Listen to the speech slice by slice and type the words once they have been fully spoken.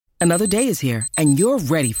Another day is here, and you're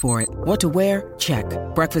ready for it. What to wear? Check.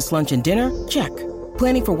 Breakfast, lunch, and dinner? Check.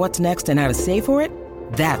 Planning for what's next and how to save for it?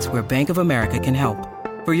 That's where Bank of America can help.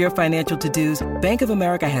 For your financial to-dos, Bank of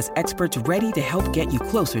America has experts ready to help get you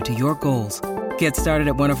closer to your goals. Get started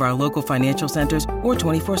at one of our local financial centers or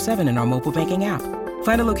 24/7 in our mobile banking app.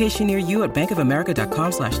 Find a location near you at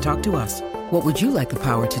bankofamerica.com/talktous. What would you like the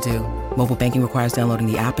power to do? Mobile banking requires downloading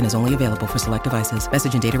the app and is only available for select devices.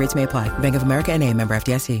 Message and data rates may apply. Bank of America N.A., member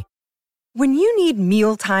FDIC. When you need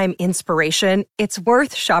mealtime inspiration, it's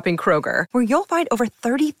worth shopping Kroger, where you'll find over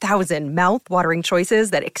 30,000 mouth-watering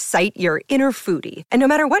choices that excite your inner foodie. And no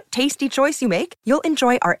matter what tasty choice you make, you'll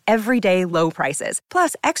enjoy our everyday low prices,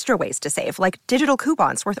 plus extra ways to save, like digital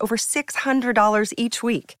coupons worth over $600 each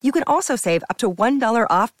week. You can also save up to $1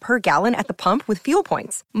 off per gallon at the pump with fuel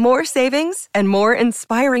points. More savings and more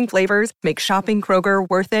inspiring flavors make shopping Kroger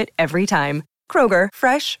worth it every time. Kroger,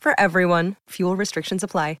 fresh for everyone. Fuel restrictions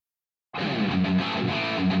apply.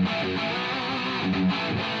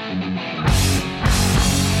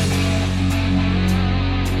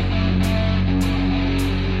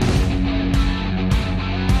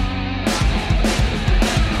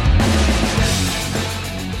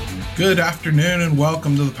 Good afternoon and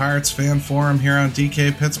welcome to the Pirates Fan Forum here on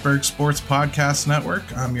DK Pittsburgh Sports Podcast Network.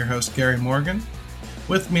 I'm your host, Gary Morgan.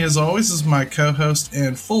 With me, as always, is my co-host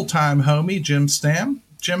and full-time homie, Jim Stam.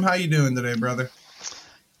 Jim, how you doing today, brother?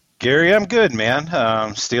 Gary, I'm good, man.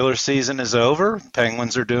 Steelers season is over.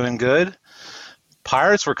 Penguins are doing good.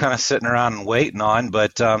 Pirates we're kind of sitting around and waiting on,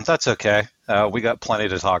 but that's okay. We got plenty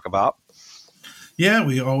to talk about. Yeah,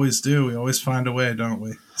 we always do. We always find a way, don't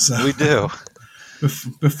we? So, we do.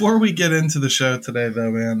 Before we get into the show today,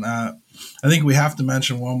 though, man, I think we have to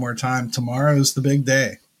mention one more time, tomorrow is the big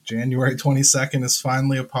day. January 22nd is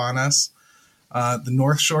finally upon us. The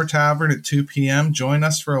North Shore Tavern at 2 p.m. Join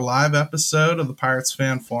us for a live episode of the Pirates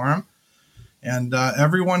Fan Forum. And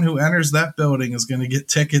everyone who enters that building is going to get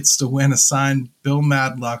tickets to win a signed Bill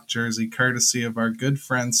Madlock jersey, courtesy of our good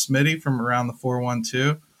friend Smitty from around the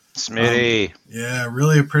 412. Smitty. Yeah,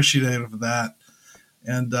 really appreciative of that.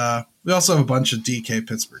 And we also have a bunch of DK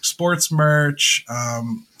Pittsburgh sports merch,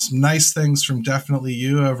 some nice things from Definitely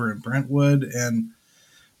You over in Brentwood. And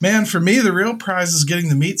man, for me, the real prize is getting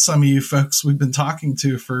to meet some of you folks we've been talking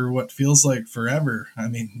to for what feels like forever. I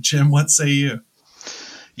mean, Jim, what say you?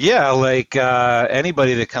 Yeah, like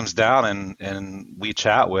anybody that comes down and we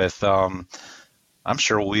chat with, I'm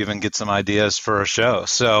sure we'll even get some ideas for a show.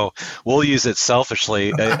 So we'll use it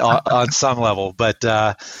selfishly on some level. But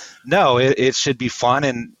no, it should be fun.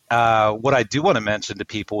 And what I do want to mention to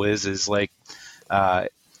people is like,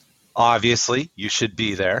 obviously, you should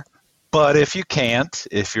be there. But if you can't,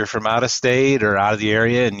 if you're from out of state or out of the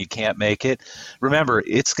area and you can't make it, remember,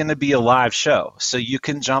 it's going to be a live show. So you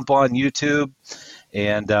can jump on YouTube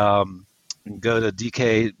and go to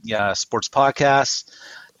DK Sports Podcast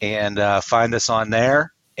and find us on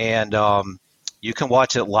there. And you can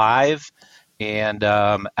watch it live and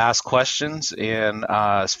ask questions. And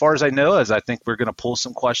as far as I know, I think we're going to pull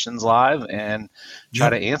some questions live and try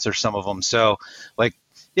to answer some of them. So, like,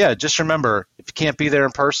 yeah, just remember, if you can't be there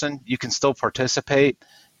in person, you can still participate.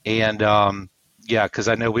 And, because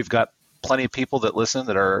I know we've got plenty of people that listen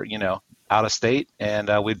that are, out of state, and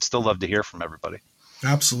we'd still love to hear from everybody.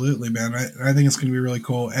 Absolutely, man. I think it's going to be really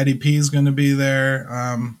cool. Eddie P is going to be there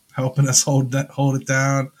helping us hold it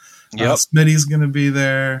down. Yep. Smitty's going to be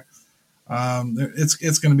there.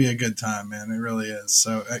 It's going to be a good time, man. It really is.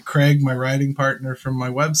 So Craig, my writing partner from my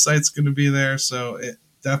website, is going to be there. So it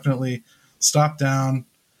definitely stop down.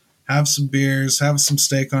 Have some beers, have some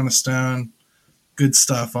steak on a stone. Good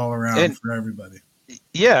stuff all around for everybody.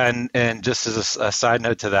 Yeah, and just as a side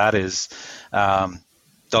note to that is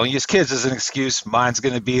don't use kids as an excuse. Mine's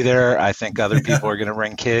going to be there. I think other people are going to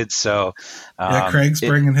bring kids. So Craig's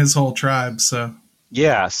bringing his whole tribe. So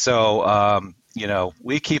yeah, so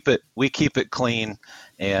we keep it clean,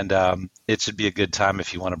 and it should be a good time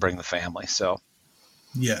if you want to bring the family. So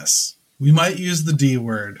yes, we might use the D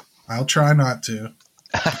word. I'll try not to.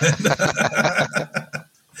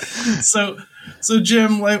 So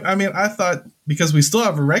Jim, I thought, because we still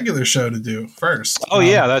have a regular show to do first.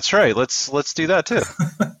 Yeah, that's right. Let's do that too.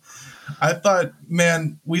 I thought,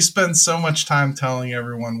 man, we spend so much time telling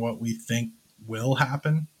everyone what we think will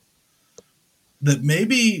happen that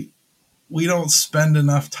maybe we don't spend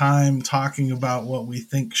enough time talking about what we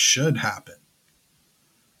think should happen.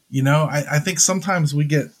 I think sometimes we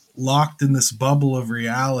get locked in this bubble of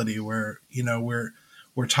reality where,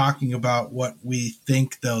 we're talking about what we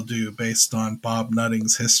think they'll do based on Bob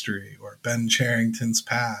Nutting's history or Ben Cherington's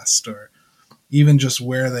past or even just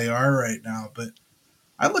where they are right now. But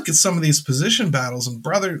I look at some of these position battles, and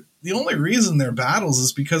brother, the only reason they're battles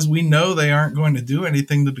is because we know they aren't going to do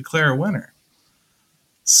anything to declare a winner.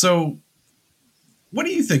 So what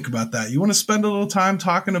do you think about that? You want to spend a little time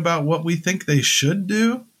talking about what we think they should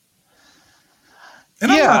do?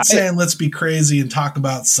 And I'm not saying let's be crazy and talk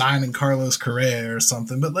about signing Carlos Correa or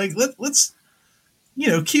something, but like let's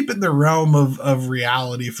keep it in the realm of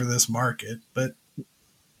reality for this market. But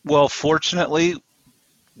well, fortunately,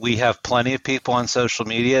 we have plenty of people on social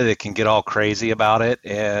media that can get all crazy about it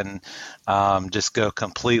and just go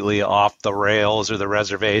completely off the rails or the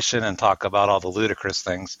reservation and talk about all the ludicrous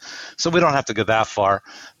things. So we don't have to go that far.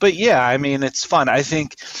 But yeah, I mean, it's fun. I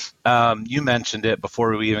think you mentioned it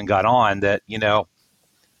before we even got on that,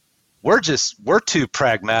 we're two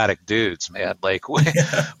pragmatic dudes, man. Like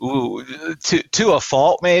to a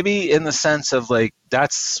fault, maybe, in the sense of like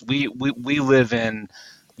we live in,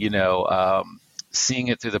 seeing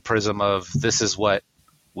it through the prism of this is what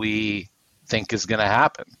we think is going to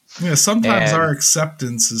happen. Yeah, sometimes our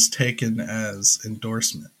acceptance is taken as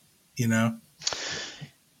endorsement,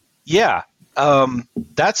 Yeah.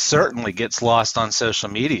 That certainly gets lost on social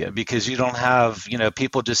media because you don't have,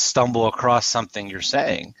 people just stumble across something you're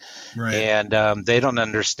saying. Right. And they don't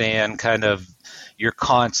understand kind of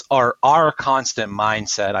our constant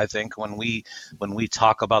mindset. I think when we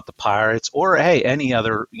talk about the Pirates or any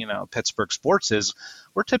other Pittsburgh sports is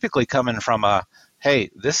we're typically coming from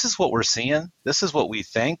hey, this is what we're seeing, this is what we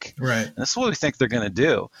think, right, and this is what we think they're going to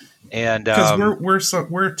do. And because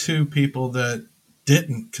we're two people that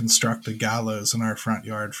didn't construct a gallows in our front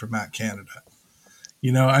yard for Matt Canada.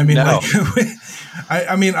 No. I mean,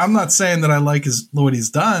 I'm not saying that I like what he's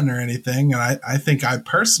done or anything, and I think I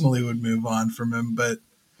personally would move on from him. But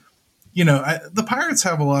the Pirates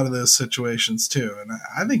have a lot of those situations too, and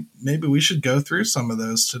I think maybe we should go through some of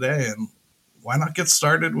those today. And why not get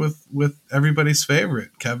started with everybody's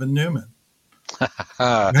favorite, Kevin Newman?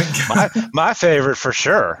 my favorite for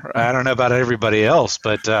sure. I don't know about everybody else,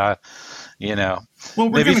 but well,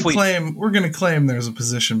 we're going to claim there's a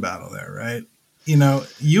position battle there, right?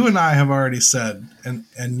 You and I have already said,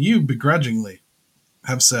 and you begrudgingly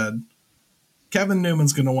have said, Kevin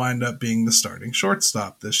Newman's going to wind up being the starting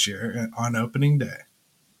shortstop this year on opening day.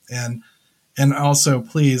 And also,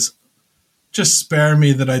 please, just spare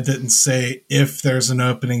me that I didn't say if there's an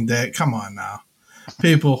opening day. Come on now.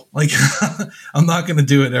 People, I'm not going to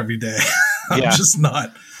do it every day. I'm just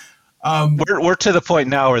not. We're to the point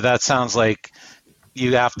now where that sounds like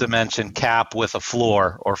you have to mention cap with a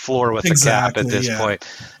floor or floor with a cap at this point.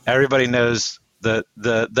 Everybody knows the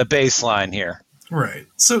baseline here. Right.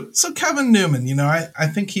 So Kevin Newman, I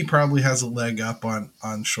think he probably has a leg up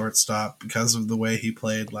on shortstop because of the way he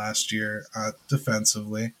played last year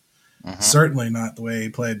defensively. Mm-hmm. Certainly not the way he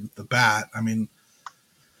played with the bat. I mean,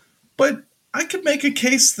 but I could make a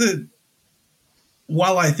case that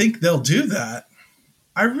while I think they'll do that,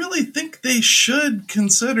 I really think they should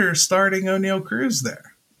consider starting O'Neal Cruz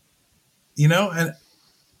there. And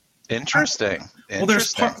interesting. Well,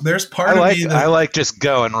 there's part of me that I like just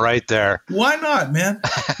going right there. Why not, man?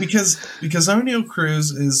 because O'Neal Cruz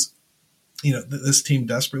is, this team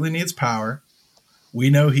desperately needs power. We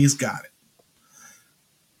know he's got it.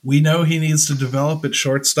 We know he needs to develop at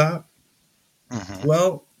shortstop. Mm-hmm.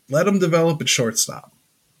 Well, let him develop at shortstop.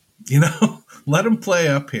 Let him play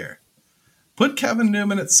up here. Put Kevin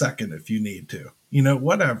Newman at second if you need to.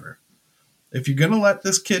 Whatever. If you're going to let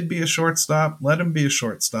this kid be a shortstop, let him be a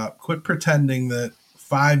shortstop. Quit pretending that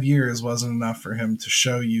 5 years wasn't enough for him to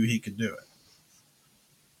show you he could do it.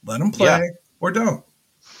 Let him play or don't.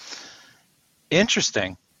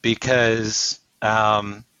 Interesting, because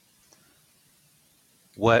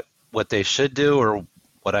what they should do, or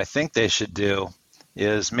what I think they should do,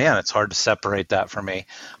 is, man, it's hard to separate that for me.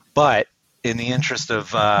 But in the interest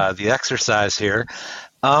of the exercise here,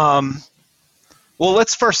 well,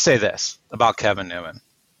 let's first say this about Kevin Newman.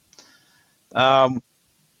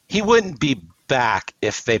 He wouldn't be back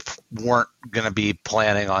if they weren't going to be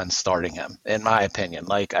planning on starting him, in my opinion.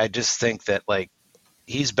 I just think that,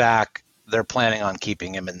 he's back. They're planning on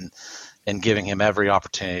keeping him and giving him every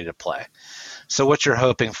opportunity to play. So what you're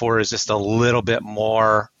hoping for is just a little bit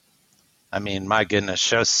more. I mean, my goodness,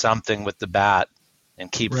 show something with the bat and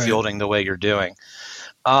keep fielding the way you're doing.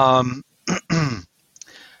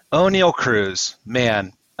 O'Neal Cruz,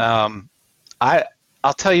 man,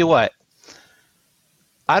 I'll tell you what,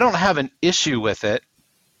 I don't have an issue with it,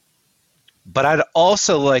 but I'd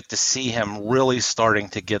also like to see him really starting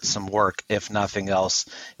to get some work, if nothing else,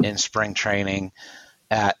 in spring training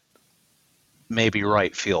at maybe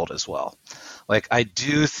right field as well. I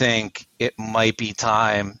do think it might be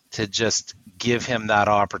time to just give him that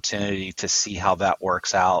opportunity to see how that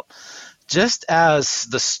works out, just as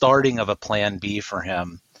the starting of a plan B for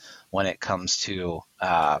him when it comes to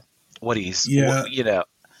what he's, That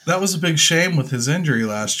was a big shame with his injury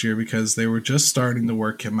last year because they were just starting to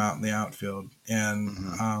work him out in the outfield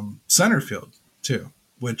and center field too,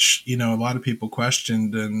 which, a lot of people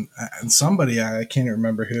questioned, and somebody, I can't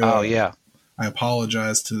remember who. Oh, yeah. I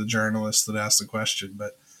apologize to the journalist that asked the question,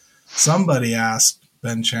 but somebody asked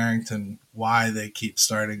Ben Cherington why they keep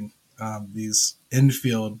starting these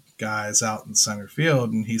infield guys out in center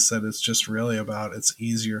field, and he said it's just really about it's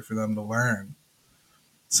easier for them to learn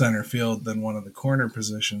center field than one of the corner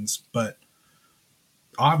positions. But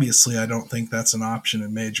obviously I don't think that's an option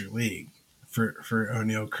in Major League for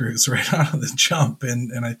Oneil Cruz right out of the jump,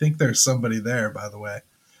 and I think there's somebody there, by the way,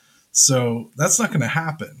 so that's not going to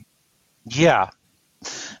happen. Yeah.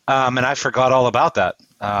 And I forgot all about that.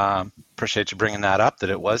 Appreciate you bringing that up,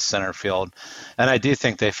 that it was center field. And I do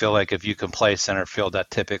think they feel like if you can play center field,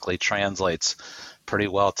 that typically translates pretty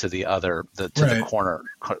well to the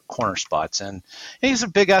corner spots. And he's a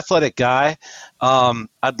big athletic guy.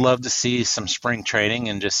 I'd love to see some spring training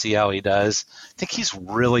and just see how he does. I think he's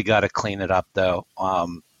really got to clean it up, though,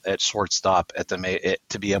 at shortstop to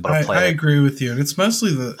be able to play. I agree with you. And it's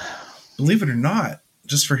mostly believe it or not,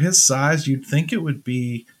 just for his size, you'd think it would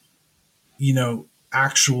be,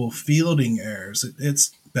 actual fielding errors.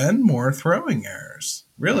 It's been more throwing errors,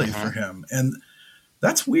 really, for him. And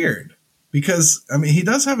that's weird because, he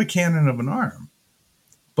does have a cannon of an arm,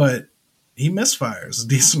 but he misfires a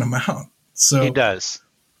decent amount. So he does.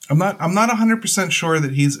 I'm not 100% sure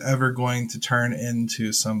that he's ever going to turn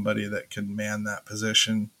into somebody that can man that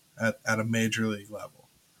position at a major league level.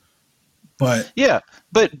 But yeah,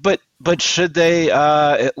 but should they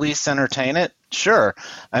at least entertain it? Sure.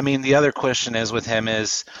 The other question is with him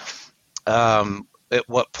is, at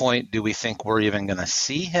what point do we think we're even going to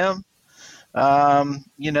see him?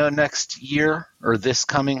 Next year or this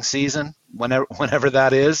coming season, whenever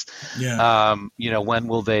that is. Yeah. When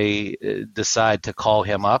will they decide to call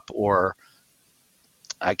him up? Or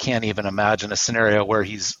I can't even imagine a scenario where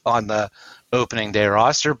he's on the opening day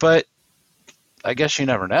roster, but I guess you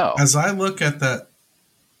never know. As I look at that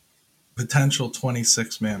potential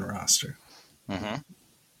 26-man roster,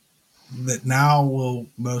 that now will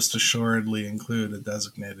most assuredly include a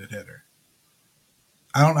designated hitter.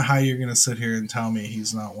 I don't know how you're going to sit here and tell me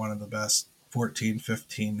he's not one of the best 14,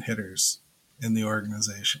 15 hitters in the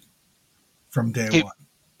organization from day one.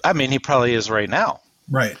 He probably is right now.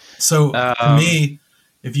 Right. So to me,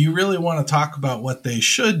 if you really want to talk about what they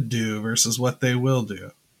should do versus what they will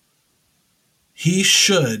do, he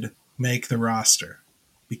should make the roster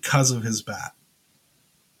because of his bat,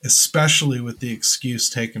 especially with the excuse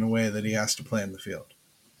taken away that he has to play in the field.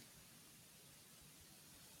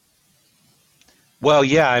 Well,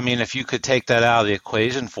 yeah, if you could take that out of the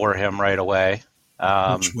equation for him right away.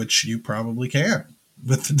 Which you probably can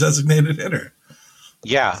with the designated hitter.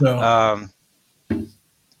 Yeah. So,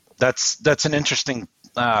 that's an interesting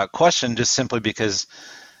question, just simply because,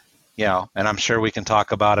 and I'm sure we can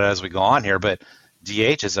talk about it as we go on here, but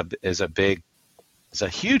DH is a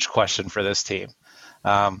huge question for this team,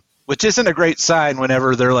 which isn't a great sign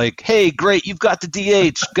whenever they're like, hey, great, you've got the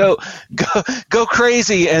DH, go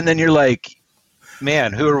crazy. And then you're like,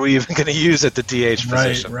 man, who are we even going to use at the DH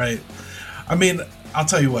position? Right. I'll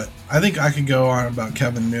tell you what. I think I could go on about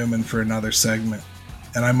Kevin Newman for another segment,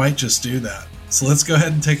 and I might just do that. So let's go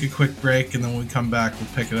ahead and take a quick break, and then when we come back, we'll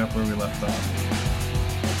pick it up where we left off.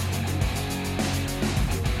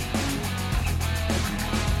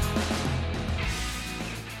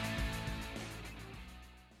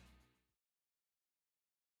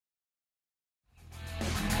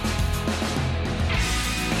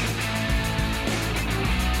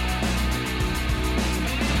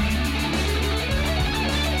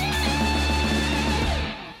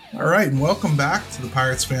 All right, and welcome back to the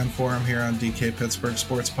Pirates Fan Forum here on DK Pittsburgh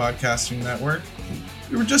Sports Podcasting Network.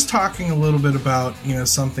 We were just talking a little bit about,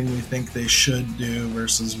 something we think they should do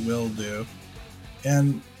versus will do.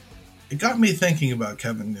 And it got me thinking about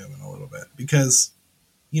Kevin Newman a little bit because,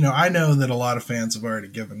 I know that a lot of fans have already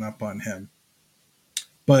given up on him.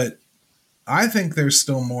 But I think there's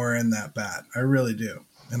still more in that bat. I really do.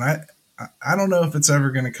 And I don't know if it's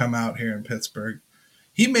ever going to come out here in Pittsburgh.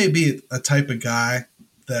 He may be a type of guy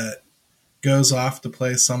that goes off to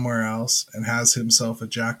play somewhere else and has himself a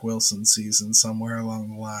Jack Wilson season somewhere along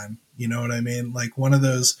the line. You know what I mean? Like one of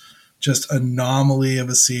those just anomaly of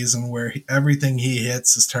a season where everything he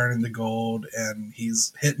hits is turning to gold and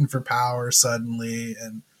he's hitting for power suddenly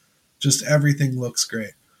and just everything looks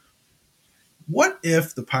great. What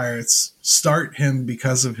if the Pirates start him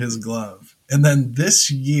because of his glove And then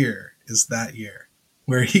this year is that year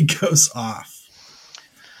where he goes off.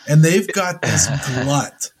 And they've got this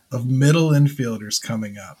glut of middle infielders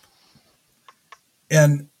coming up.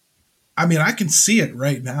 And, I mean, I can see it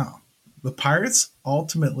right now. The Pirates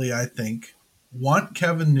ultimately, I think, want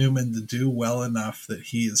Kevin Newman to do well enough that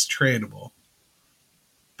he is tradable,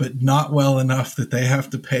 but not well enough that they have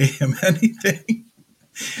to pay him anything.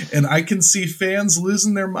 And I can see fans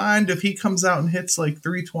losing their mind if he comes out and hits like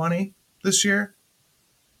 320 this year.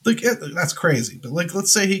 Like, that's crazy. But like,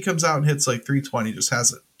 let's say he comes out and hits like 320, just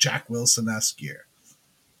has a Jack Wilson-esque year,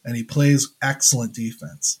 and he plays excellent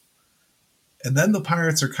defense. And then the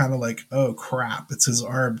Pirates are kind of like, oh crap, it's his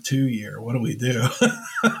ARB2 year. What do we do?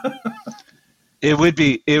 It would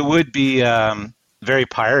be very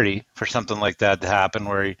piratey for something like that to happen,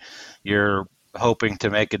 where you're hoping to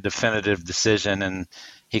make a definitive decision and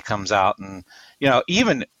he comes out and, I'll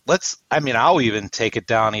even take it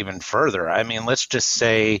down even further. I mean, let's just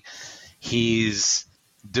say he's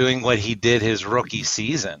doing what he did his rookie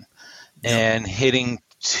season and hitting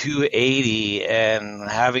 280 and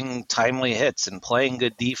having timely hits and playing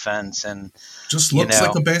good defense and just looks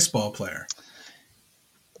like a baseball player.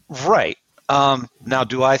 Right. Now,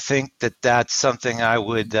 do I think that that's something I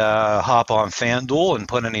would hop on FanDuel and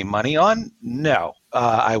put any money on? No,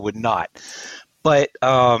 I would not. But,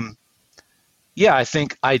 I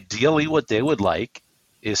think ideally what they would like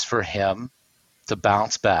is for him to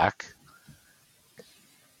bounce back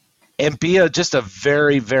and be just a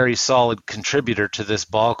very, very solid contributor to this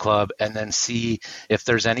ball club, and then see if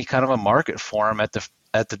there's any kind of a market for him at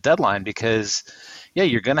the deadline. Because,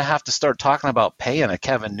 you're going to have to start talking about paying a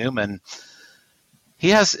Kevin Newman.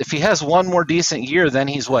 If he has one more decent year, then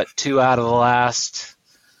he's 2 out of the last.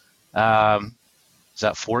 Is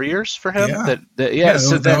that 4 years for him? Yeah.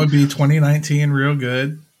 So that would be 2019 real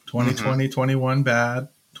good, 2020, 21 bad,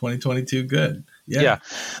 2022 good. Yeah.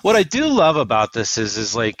 What I do love about this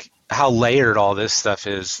is like how layered all this stuff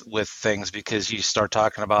is with things, because you start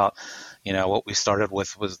talking about, what we started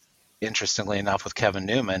with was, interestingly enough, with Kevin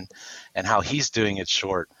Newman and how he's doing it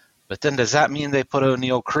short. But then does that mean they put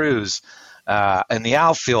O'Neal Cruz in the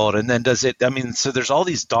outfield? And then so there's all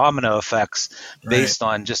these domino effects based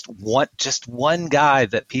on just one guy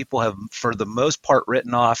that people have, for the most part,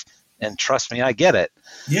 written off. And trust me, I get it.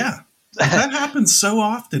 Yeah. That happens so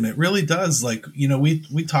often. It really does. Like,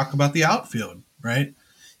 we talk about the outfield, right?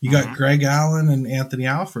 You got Greg Allen and Anthony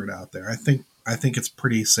Alford out there. I think it's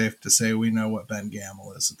pretty safe to say we know what Ben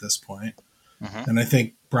Gamel is at this point. And I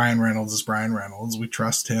think Brian Reynolds is Brian Reynolds. We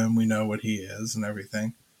trust him. We know what he is and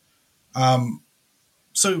everything.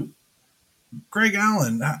 So Greg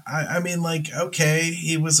Allen, I mean, like, okay,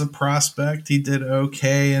 he was a prospect. He did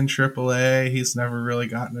okay in AAA. He's never really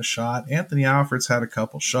gotten a shot. Anthony Alford's had a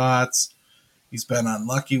couple shots. He's been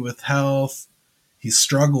unlucky with health. He's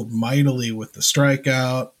struggled mightily with the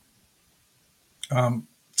strikeout.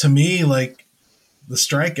 To me, like, the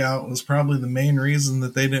strikeout was probably the main reason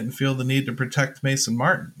that they didn't feel the need to protect Mason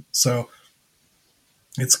Martin. So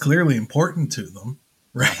it's clearly important to them,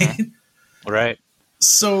 right? Right.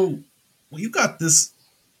 So you got this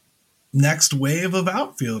next wave of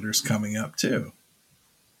outfielders coming up too.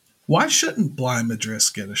 Why shouldn't Bly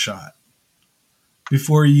Madris get a shot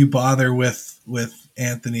before you bother with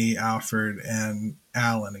Anthony Alford and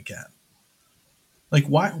Allen again? Like,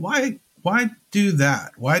 why do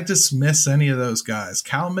that? Why dismiss any of those guys?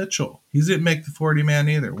 Cal Mitchell, he didn't make the 40-man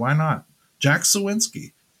either. Why not? Jack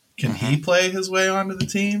Sawinski, can he play his way onto the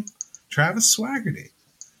team? Travis Swaggerty.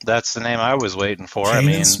 That's the name I was waiting for.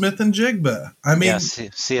 Kanan Smith and Jigba.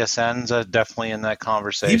 CSN's definitely in that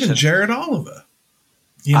conversation. Even Jared Oliva.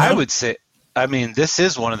 I would say, this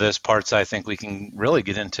is one of those parts I think we can really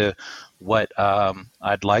get into what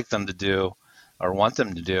I'd like them to do or want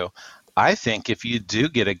them to do. I think if you do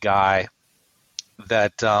get a guy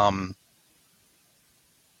that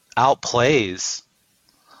outplays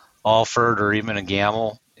Alford or even a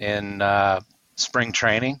Gamel in spring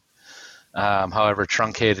training, however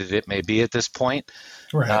truncated it may be at this point,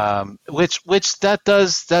 right? Which that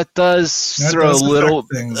does throw a little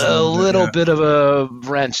bit of a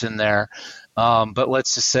wrench in there. But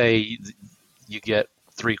let's just say you get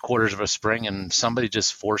 3/4 of a spring and somebody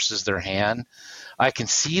just forces their hand. I can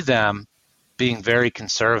see them being very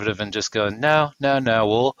conservative and just going, no,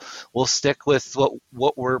 we'll stick with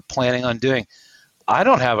what we're planning on doing. I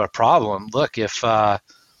don't have a problem. Look, if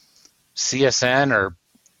CSN or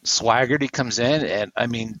Swaggerty comes in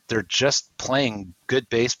and they're just playing good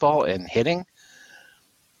baseball and hitting,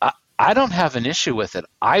 I don't have an issue with it.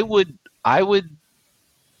 I would.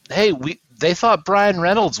 Hey, they thought Brian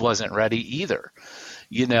Reynolds wasn't ready either.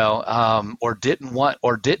 or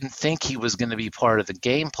didn't think he was going to be part of the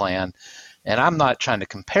game plan. And I'm not trying to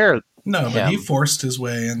compare. No, but he forced his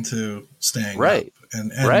way into staying right. up.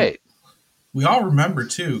 And right. We all remember,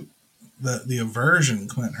 too, the aversion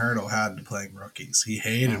Clint Hurdle had to playing rookies. He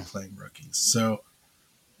hated playing rookies. So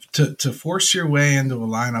to force your way into a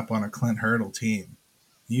lineup on a Clint Hurdle team,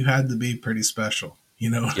 you had to be pretty special. You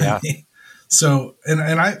know what I mean? So, and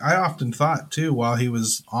I often thought, too, while he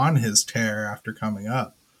was on his tear after coming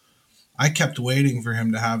up, I kept waiting for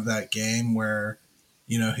him to have that game where,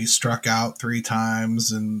 he struck out 3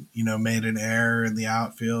 times and, made an error in the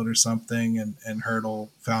outfield or something, and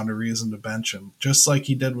Hurdle found a reason to bench him, just like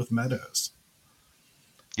he did with Meadows.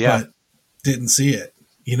 Yeah. But didn't see it,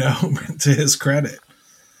 to his credit.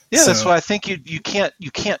 Yeah, that's why I think you can't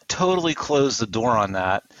totally close the door on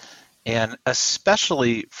that. And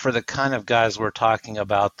especially for the kind of guys we're talking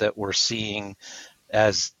about that we're seeing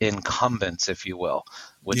as incumbents, if you will,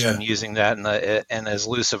 which I'm using that in as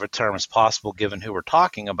loose of a term as possible given who we're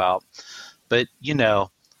talking about. But,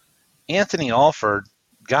 Anthony Alford,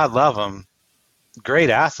 God love him, great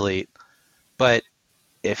athlete, but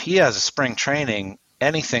if he has a spring training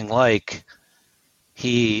anything like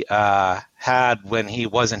he had when he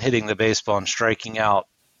wasn't hitting the baseball and striking out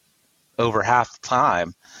over half the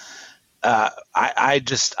time, I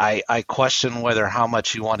question whether how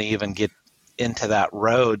much you want to even get into that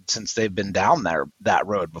road since they've been down that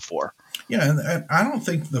road before. Yeah, and I don't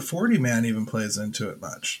think the 40 man even plays into it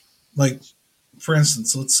much. Like, for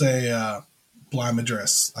instance, let's say Bly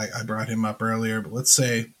Madris. I brought him up earlier, but let's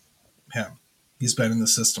say him. He's been in the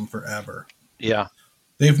system forever. Yeah.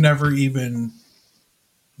 They've never even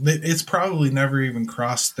 – it's probably never even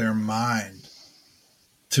crossed their mind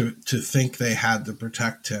to think they had to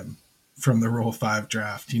protect him from the Rule 5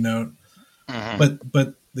 draft, Mm-hmm.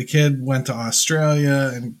 But the kid went to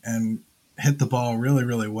Australia and hit the ball really,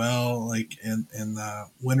 really well, like in the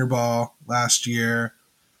winter ball last year.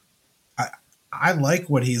 I like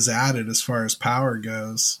what he's added as far as power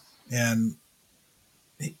goes, and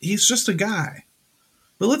he's just a guy.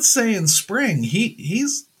 But let's say in spring,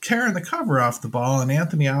 he's tearing the cover off the ball and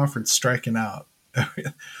Anthony Alford's striking out.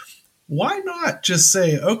 Why not just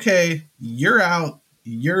say, okay, you're out,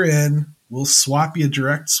 you're in, we'll swap you a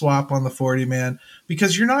direct swap on the 40 man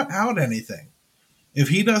because you're not out anything. If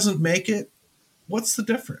he doesn't make it, what's the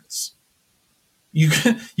difference? You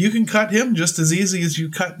can cut him just as easy as you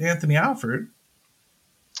cut Anthony Alford.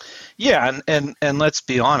 Yeah, and let's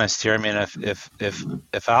be honest here. I mean,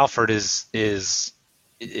 if Alford is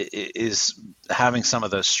having some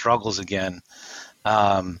of those struggles again,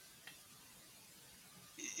 there's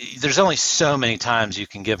only so many times you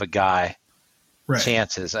can give a guy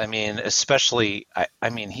chances. I mean, especially, I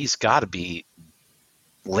mean, he's got to be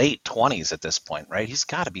late 20s at this point, right? He's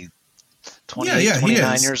got to be 28,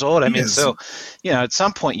 29 years old. I mean, so, at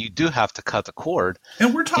some point you do have to cut the cord.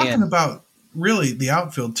 And we're talking about really the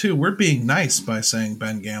outfield too. We're being nice by saying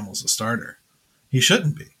Ben Gamel's a starter. He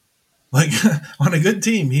shouldn't be. Like, on a good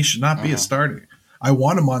team, he should not be a starter. I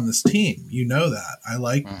want him on this team. You know that. I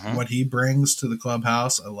like what he brings to the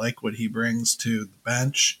clubhouse. I like what he brings to the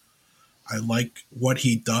bench. I like what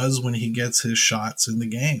he does when he gets his shots in the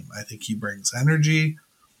game. I think he brings energy.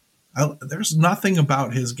 There's nothing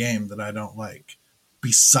about his game that I don't like,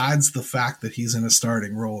 besides the fact that he's in a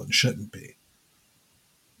starting role and shouldn't be.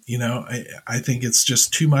 I think it's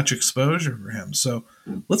just too much exposure for him. So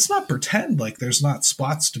let's not pretend like there's not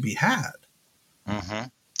spots to be had. Mm-hmm.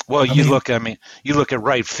 Well, you look at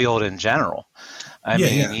right field in general. I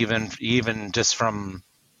mean, even just from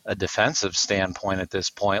a defensive standpoint at this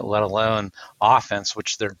point, let alone offense,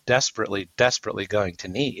 which they're desperately going to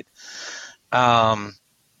need.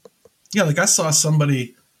 Like I saw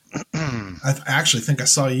somebody, I actually think I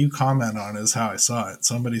saw you comment on is how I saw it.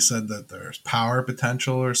 Somebody said that their power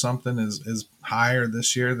potential or something is higher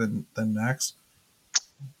this year than next.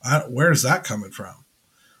 Where is that coming from?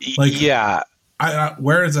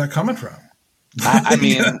 Where is that coming from? I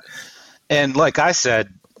mean, and like I said,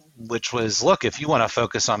 which was, look, if you want to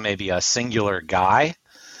focus on maybe a singular guy,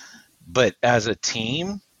 but as a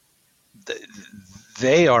team,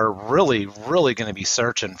 they are really, really going to be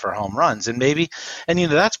searching for home runs. And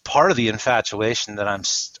that's part of the infatuation that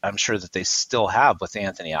I'm sure that they still have with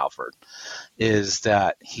Anthony Alford, is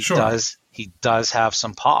that he does have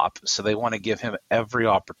some pop. So they want to give him every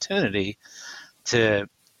opportunity to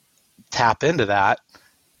tap into that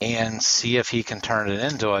and see if he can turn it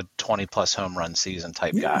into a 20-plus home run season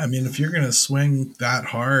type guy. I mean, if you're going to swing that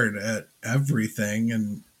hard at everything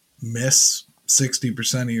and miss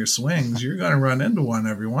 60% of your swings, you're going to run into one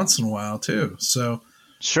every once in a while too. So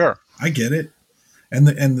sure, I get it. And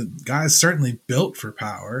the guy's certainly built for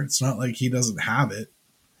power. It's not like he doesn't have it.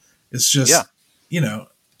 It's just,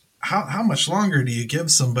 how much longer do you give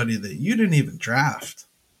somebody that you didn't even draft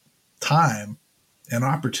time and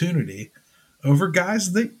opportunity over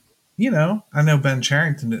guys that, I know Ben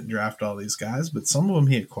Cherington didn't draft all these guys, but some of them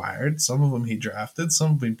he acquired, some of them he drafted,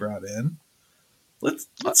 some of them he brought in. Let's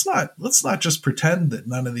not just pretend that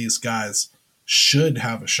none of these guys should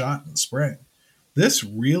have a shot in spring. This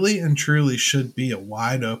really and truly should be a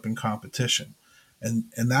wide open competition. And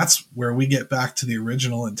that's where we get back to the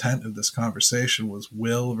original intent of this conversation was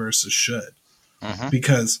will versus should. Mm-hmm.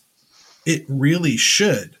 Because it really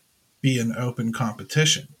should be an open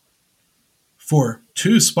competition for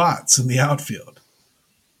 2 spots in the outfield.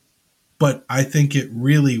 But I think it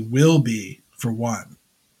really will be for 1.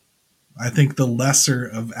 I think the lesser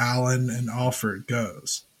of Allen and Alford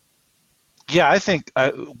goes. Yeah, I think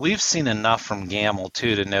we've seen enough from Gamble,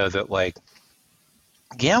 too, to know that, like,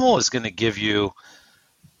 Gamble is going to give you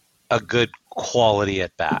a good quality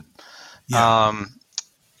at bat. Yeah.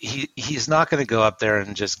 He's not going to go up there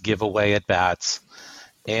and just give away at bats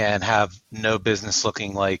and have no business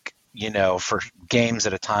looking like, for games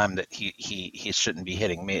at a time that he shouldn't be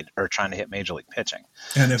hitting or trying to hit major league pitching.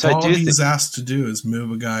 And if all he's asked to do is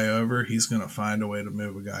move a guy over, he's going to find a way to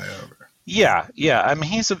move a guy over. Yeah. I mean,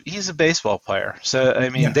 he's a baseball player. So I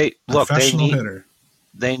mean, hitter.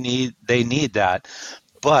 They need that.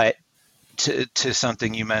 But to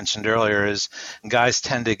something you mentioned earlier is guys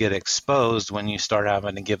tend to get exposed when you start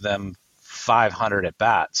having to give them 500 at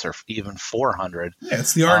bats or even 400. Yeah,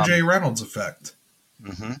 it's the RJ Reynolds effect.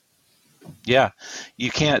 Mm-hmm. Yeah,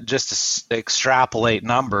 you can't just extrapolate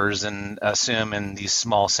numbers and assume in these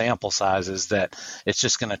small sample sizes that it's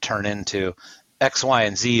just going to turn into X, Y,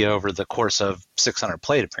 and Z over the course of 600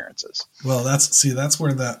 plate appearances. Well, that's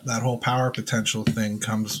where that whole power potential thing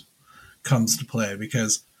comes to play,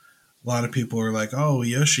 because a lot of people are like, oh,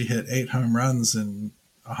 Yoshi hit 8 home runs and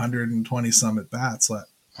 120 some at bats.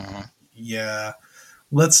 Mm-hmm. Yeah,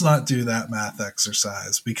 let's not do that math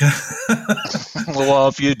exercise, because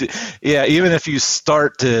well, even if you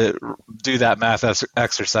start to do that math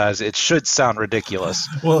exercise, it should sound ridiculous.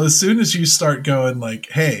 Well, as soon as you start going like,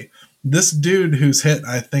 hey, this dude who's hit,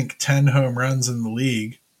 I think, 10 home runs in the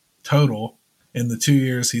league total in the 2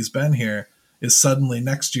 years he's been here is suddenly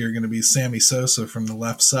next year going to be Sammy Sosa from the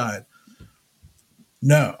left side.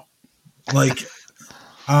 No, like,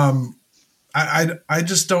 I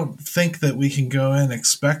just don't think that we can go in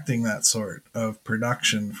expecting that sort of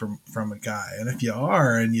production from a guy. And if you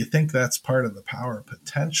are, and you think that's part of the power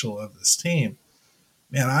potential of this team,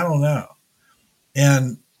 man, I don't know.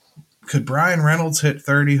 And could Brian Reynolds hit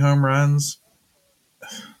 30 home runs?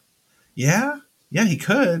 Yeah, he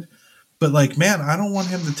could. But, like, man, I don't want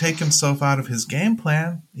him to take himself out of his game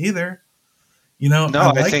plan either. No,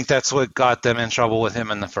 I think that's what got them in trouble with him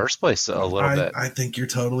in the first place a little bit. I think you're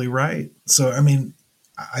totally right. So, I mean,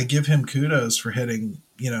 I give him kudos for hitting,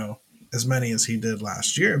 as many as he did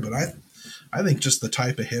last year. But I think just the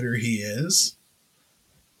type of hitter he is,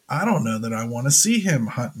 I don't know that I want to see him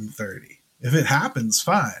hunting 30. If it happens,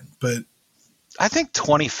 fine. But I think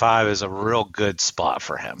 25 is a real good spot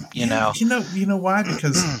for him, you know? You know why?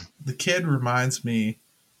 Because the kid reminds me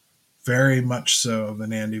very much so of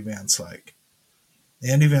an Andy Van Slyke.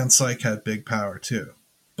 Andy Van Slyke had big power too,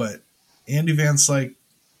 but Andy Van Slyke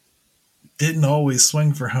didn't always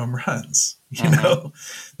swing for home runs.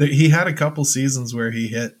 He had a couple seasons where he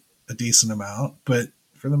hit a decent amount, but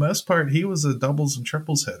for the most part, he was a doubles and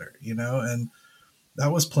triples hitter, and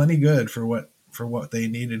that was plenty good for what they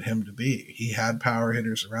needed him to be. He had power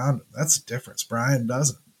hitters around him. That's the difference. Brian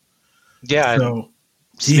doesn't. Yeah. So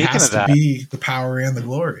he has to be the power and the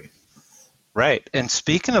glory. Right. And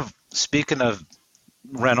speaking of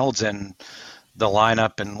Reynolds and the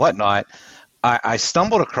lineup and whatnot, I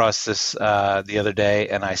stumbled across this the other day,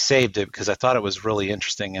 and I saved it because I thought it was really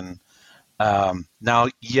interesting. And now,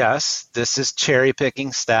 yes, this is cherry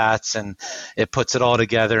picking stats, and it puts it all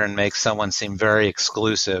together and makes someone seem very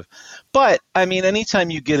exclusive. But I mean,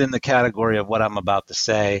 anytime you get in the category of what I'm about to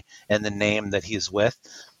say and the name that he's with,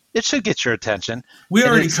 it should get your attention. We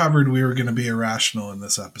already covered we were going to be irrational in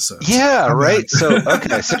this episode. Yeah, right. So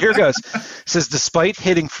here goes. It says, despite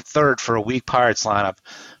hitting third for a weak Pirates lineup,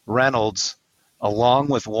 Reynolds, along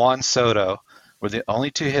with Juan Soto, were the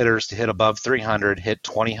only 2 hitters to hit above 300, hit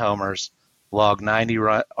 20 homers, log 90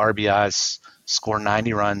 RBIs, score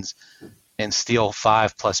 90 runs, and steal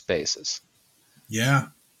 5+ bases. Yeah.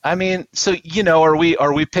 I mean, so, are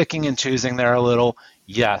we picking and choosing there a little?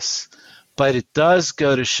 Yes. But it does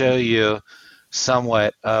go to show you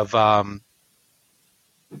somewhat of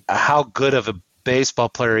how good of a baseball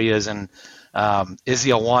player he is. And is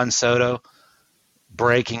he a Juan Soto?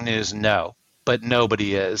 Breaking news, no. But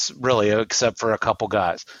nobody is, really, except for a couple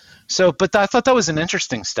guys. So, but I thought that was an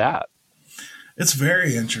interesting stat. It's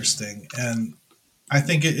very interesting. And I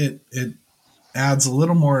think it adds a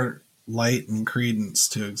little more light and credence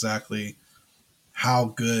to exactly how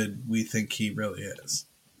good we think he really is.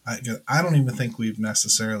 I don't even think we've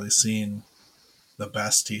necessarily seen the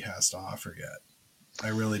best he has to offer yet. I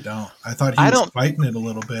really don't. I thought he was fighting it a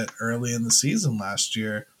little bit early in the season last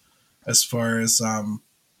year as far as,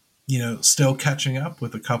 still catching up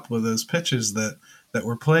with a couple of those pitches that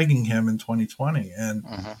were plaguing him in 2020. And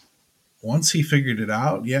once he figured it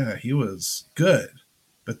out, yeah, he was good.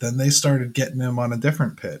 But then they started getting him on a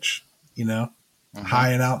different pitch, high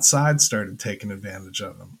and outside started taking advantage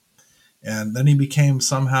of him. And then he became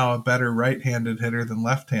somehow a better right-handed hitter than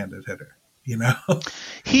left-handed hitter,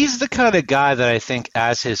 He's the kind of guy that I think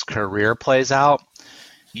as his career plays out,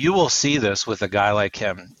 you will see this with a guy like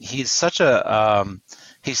him. He's such a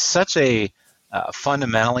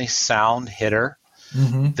fundamentally sound hitter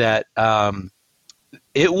that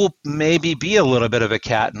it will maybe be a little bit of a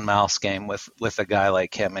cat and mouse game with a guy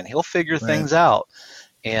like him, and he'll figure things out.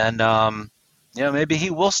 And maybe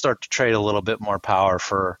he will start to trade a little bit more power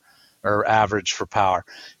or average for power.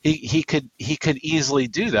 He could easily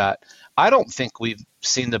do that. I don't think we've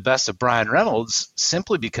seen the best of Bryan Reynolds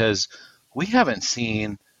simply because we haven't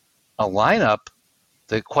seen a lineup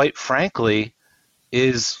that, quite frankly,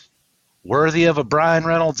 is worthy of a Bryan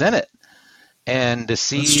Reynolds in it. And to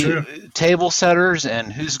see table setters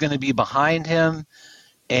and who's going to be behind him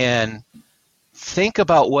and think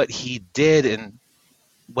about what he did and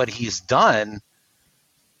what he's done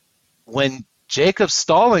when Jacob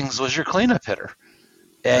Stallings was your cleanup hitter.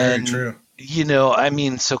 And, very true.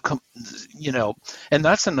 And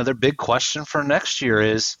that's another big question for next year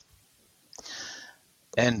is,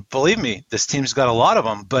 and believe me, this team's got a lot of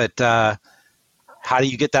them, but how do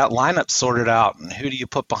you get that lineup sorted out, and who do you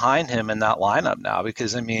put behind him in that lineup now?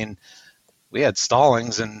 Because, we had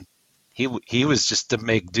Stallings, and he was just to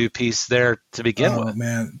make do piece there to begin with.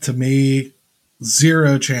 Man, to me,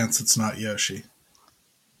 zero chance it's not Yoshi.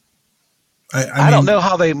 I don't know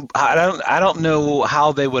how they. I don't know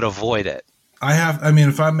how they would avoid it.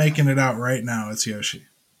 If I'm making it out right now, it's Yoshi,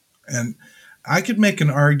 and I could make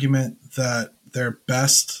an argument that their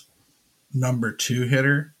best number 2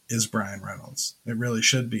 hitter is Bryan Reynolds. It really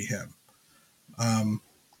should be him.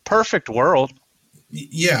 Perfect world.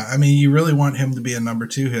 Yeah, you really want him to be a number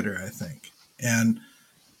 2 hitter, I think. And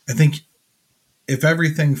I think if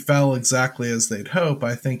everything fell exactly as they'd hope,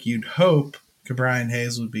 I think you'd hope Brian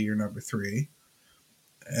Hayes would be your number 3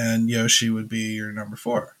 and Yoshi would be your number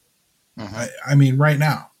 4. Right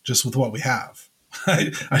now, just with what we have.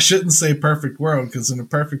 I shouldn't say perfect world, because in a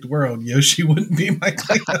perfect world, Yoshi wouldn't be my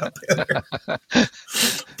cleanup hitter.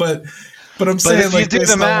 But I'm saying, if you do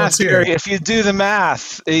the math, if you do the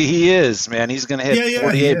math, he is, man. He's going to hit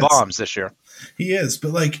 48 bombs this year. He is,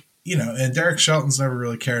 but and Derek Shelton's never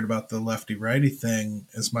really cared about the lefty-righty thing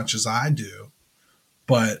as much as I do.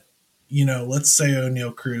 But let's say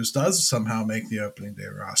O'Neal Cruz does somehow make the opening day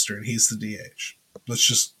roster and he's the DH. Let's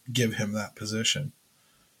just give him that position.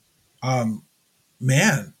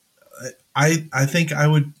 Man, I think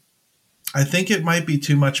it might be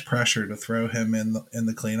too much pressure to throw him in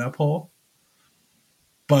the cleanup hole,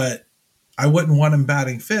 but I wouldn't want him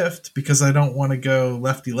batting 5th because I don't want to go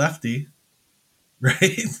lefty,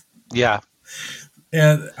 right? Yeah.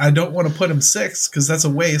 And I don't want to put him 6th because that's a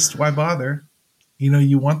waste. Why bother?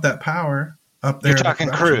 You want that power up there. You're talking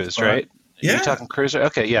Cruz, right? Yeah. You're talking Cruz.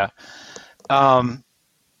 Okay, yeah.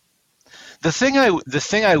 The thing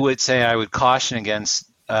I would say I would caution against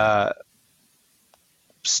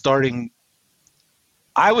starting.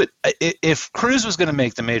 If Cruz was going to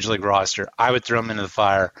make the major league roster, I would throw him into the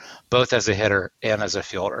fire, both as a hitter and as a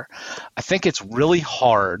fielder. I think it's really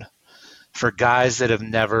hard for guys that have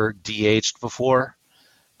never DH'd before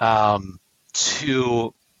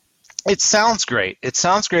to. It sounds great. It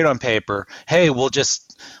sounds great on paper. Hey, we'll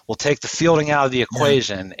take the fielding out of the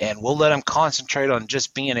equation and we'll let him concentrate on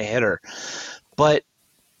just being a hitter. But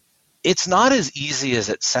it's not as easy as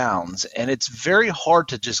it sounds, and it's very hard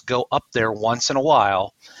to just go up there once in a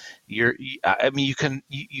while. You can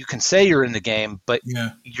say you're in the game, but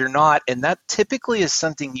you're not, and that typically is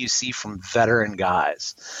something you see from veteran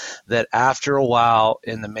guys that after a while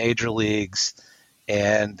in the major leagues,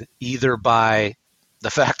 and either by the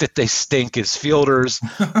fact that they stink as fielders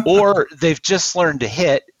or they've just learned to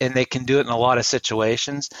hit and they can do it in a lot of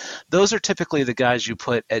situations. Those are typically the guys you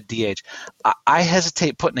put at DH. I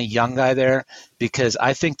hesitate putting a young guy there because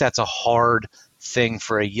I think that's a hard thing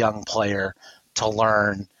for a young player to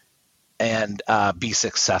learn and be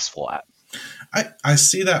successful at. I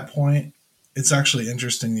see that point. It's actually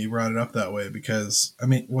interesting that you brought it up that way because, I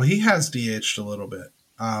mean, well, he has DH'd a little bit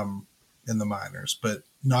in the minors, but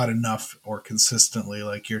not enough or consistently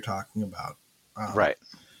like you're talking about. Right.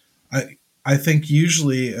 I think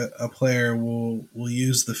usually a player will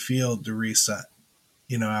use the field to reset,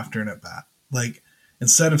 after an at-bat. Like,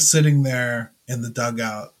 instead of sitting there in the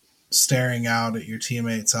dugout, staring out at your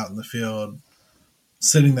teammates out in the field,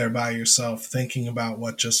 sitting there by yourself, thinking about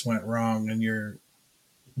what just went wrong, and you're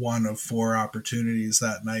one of 4 opportunities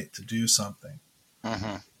that night to do something.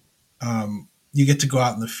 You get to go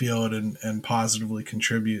out in the field and positively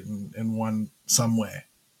contribute in some way,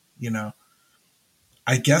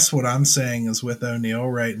 I guess what I'm saying is with O'Neill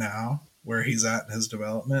right now, where he's at in his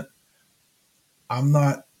development, I'm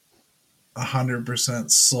not 100%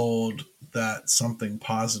 sold that something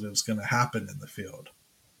positive is going to happen in the field.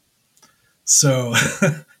 So,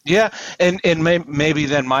 yeah, and maybe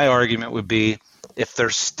then my argument would be if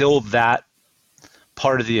there's still that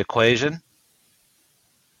part of the equation,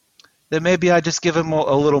 then maybe I just give him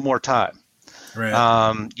a little more time.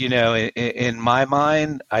 right. In my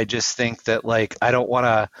mind, I just think that like I don't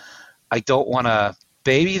want to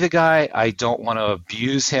baby the guy. I don't want to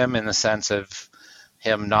abuse him in the sense of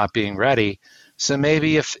him not being ready. So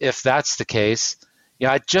maybe if that's the case,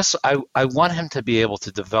 I want him to be able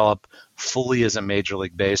to develop fully as a Major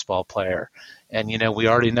League Baseball player. And, we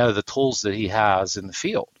already know the tools that he has in the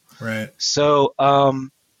field. Right. So, I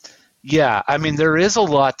mean, there is a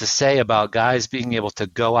lot to say about guys being able to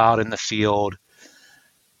go out in the field.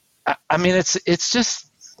 I mean, it's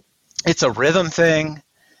a rhythm thing.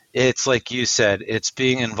 It's like you said, it's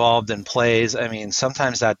being involved in plays. I mean,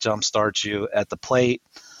 sometimes that jump starts you at the plate.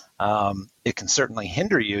 It can certainly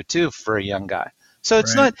hinder you too for a young guy. So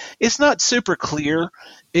it's not super clear.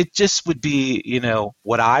 It just would be,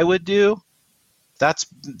 what I would do. That's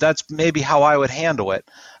maybe how I would handle it.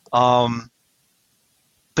 But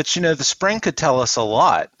the spring could tell us a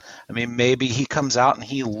lot. I mean, maybe he comes out and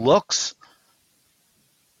he looks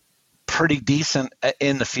pretty decent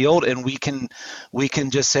in the field, and we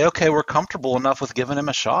can just say, okay, we're comfortable enough with giving him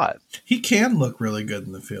a shot. He can look really good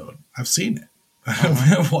in the field. I've seen it.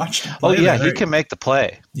 I've watched him play. Oh yeah, he can make the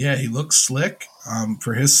play. Yeah, he looks slick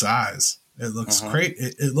for his size. It looks great.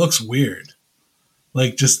 It looks weird,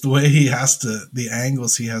 like just the way the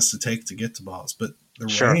angles he has to take to get to balls. But the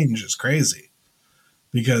range is crazy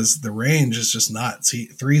because the range is just nuts.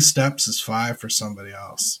 3 steps is 5 for somebody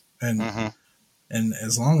else, and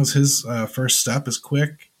as long as his first step is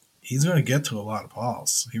quick, he's going to get to a lot of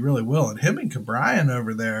balls. He really will. And him and Cabrian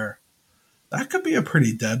over there, that could be a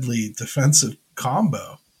pretty deadly defensive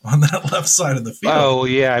combo on that left side of the field. Oh,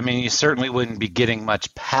 yeah. I mean, you certainly wouldn't be getting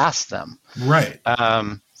much past them. Right.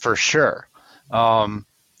 For sure.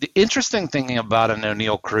 The interesting thing about an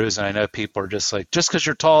O'Neill Cruz, and I know people are just like, just because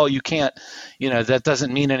you're tall, you can't, that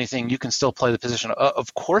doesn't mean anything. You can still play the position.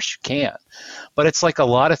 Of course you can. But it's like a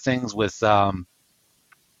lot of things with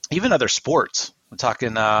even other sports. We're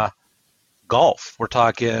talking golf. We're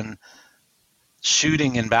talking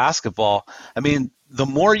shooting in basketball. I mean, the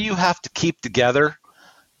more you have to keep together,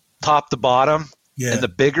 top to bottom, and the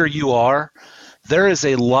bigger you are, there is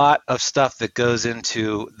a lot of stuff that goes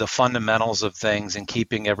into the fundamentals of things and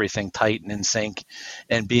keeping everything tight and in sync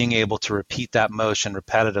and being able to repeat that motion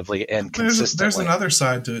repetitively and consistently. There's another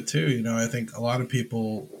side to it too. I think a lot of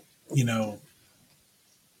people,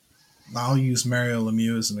 I'll use Mario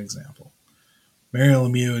Lemieux as an example. Mario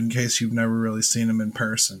Lemieux, in case you've never really seen him in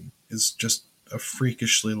person, is just a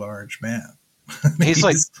freakishly large man. He's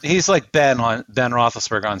like Ben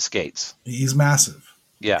Roethlisberger on skates. He's massive.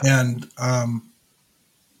 Yeah. And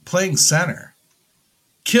playing center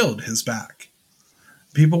killed his back.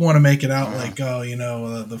 People want to make it out like,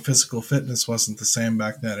 the physical fitness wasn't the same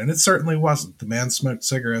back then. And it certainly wasn't. The man smoked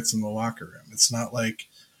cigarettes in the locker room. It's not like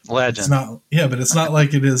legend. It's not, but it's not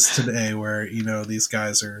like it is today where, these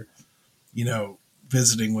guys are,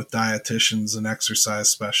 visiting with dietitians and exercise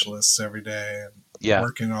specialists every day and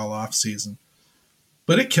working all off season.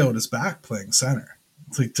 But it killed his back playing center.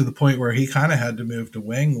 It's like to the point where he kind of had to move to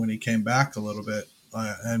wing when he came back a little bit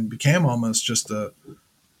and became almost just a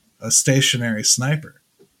stationary sniper.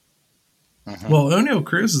 Well, O'Neill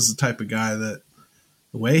Cruz is the type of guy that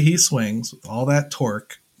the way he swings with all that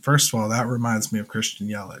torque, first of all, that reminds me of Christian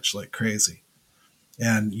Yelich like crazy.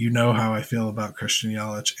 And you know how I feel about Christian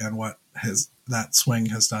Yelich and what that swing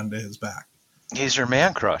has done to his back. He's your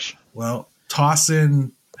man crush. Well, toss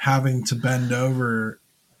in having to bend over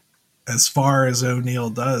as far as O'Neill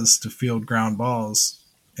does to field ground balls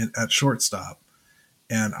at shortstop.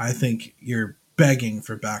 And I think you're begging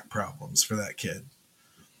for back problems for that kid.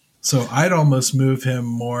 So I'd almost move him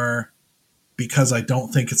more because I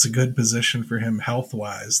don't think it's a good position for him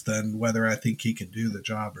health-wise than whether I think he can do the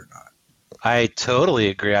job or not. I totally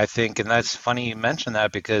agree. I think, and that's funny you mention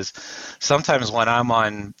that, because sometimes when I'm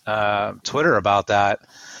on Twitter about that,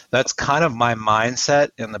 that's kind of my mindset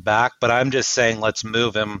in the back, but I'm just saying, let's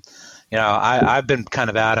move him. You know, I've been kind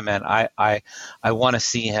of adamant. I want to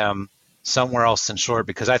see him somewhere else in short,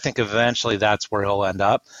 because I think eventually that's where he'll end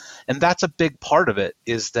up. And that's a big part of it,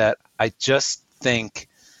 is that I just think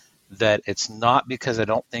that it's not because I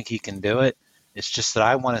don't think he can do it. It's just that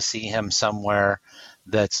I want to see him somewhere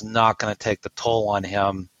that's not going to take the toll on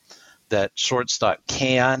him, that shortstop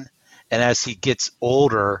can, and as he gets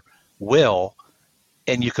older, will,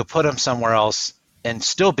 and you could put him somewhere else and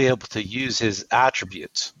still be able to use his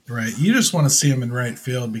attributes. Right. You just want to see him in right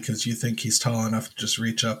field because you think he's tall enough to just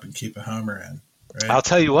reach up and keep a homer in. Right? I'll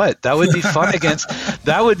tell you what, that would be fun against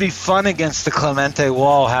the Clemente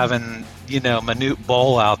Wall, having, Manute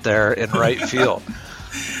Bol out there in right field.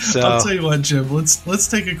 So I'll tell you what, Jim, let's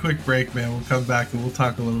take a quick break, man. We'll come back and we'll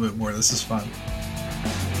talk a little bit more. This is fun.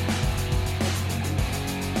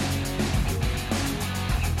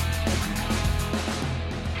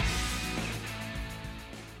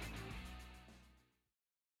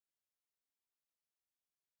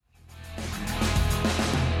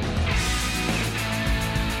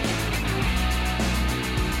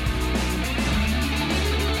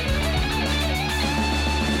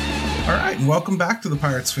 All right, and welcome back to the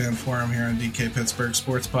Pirates Fan Forum here on DK Pittsburgh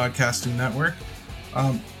Sports Podcasting Network.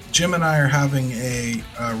 Jim and I are having a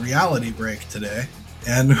reality break today,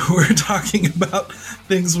 and we're talking about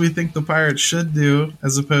things we think the Pirates should do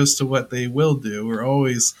as opposed to what they will do. We're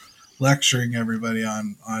always lecturing everybody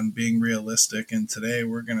on being realistic, and today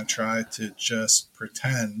we're going to try to just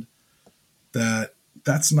pretend that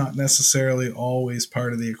that's not necessarily always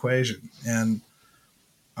part of the equation. And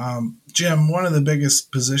Jim, one of the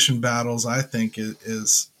biggest position battles, I think,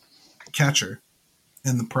 is catcher.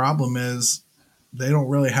 And the problem is they don't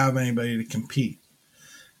really have anybody to compete.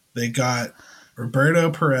 They got Roberto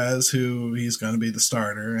Perez, who he's going to be the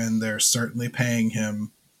starter, and they're certainly paying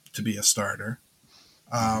him to be a starter.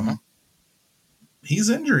 He's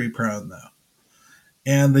injury prone, though.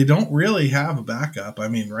 And they don't really have a backup. I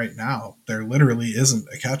mean, right now, there literally isn't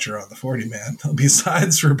a catcher on the 40-man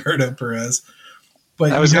besides Roberto Perez.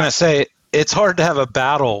 But I was going to say, it's hard to have a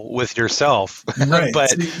battle with yourself, right? But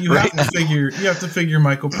so you have to figure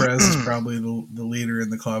Michael Perez is probably the leader in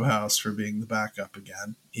the clubhouse for being the backup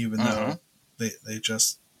again, even though they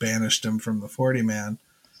just banished him from the 40-man.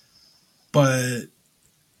 But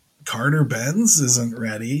Carter Benz isn't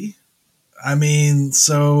ready. At least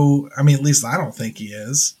I don't think he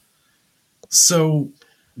is. So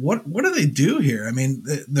what do they do here? I mean,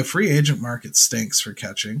 the free agent market stinks for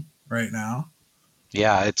catching right now.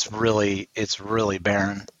 Yeah, it's really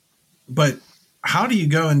barren. But how do you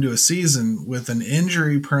go into a season with an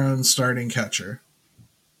injury-prone starting catcher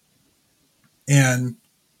and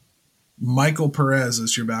Michael Perez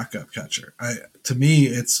as your backup catcher? To me,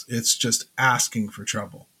 it's just asking for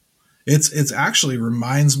trouble. It's actually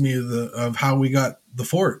reminds me of how we got the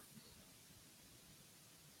Fort.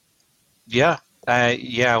 Yeah,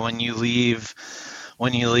 When you leave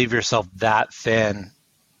yourself that thin,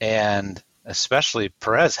 and especially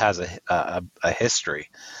Perez has a history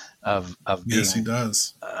of being, yes, he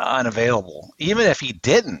does, unavailable. Even if he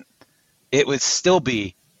didn't, it would still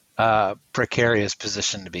be a precarious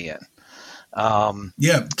position to be in.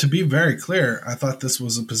 To be very clear, I thought this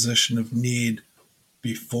was a position of need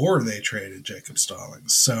before they traded Jacob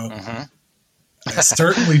Stallings. So I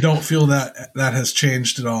certainly don't feel that has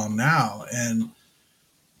changed at all now. And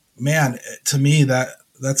man, to me,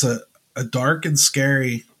 that's a dark and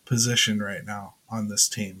scary position right now on this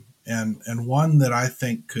team, and one that I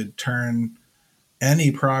think could turn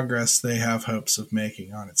any progress they have hopes of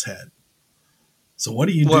making on its head. So what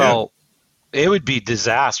do you do? Well, it would be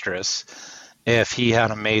disastrous if he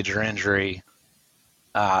had a major injury,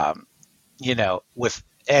 with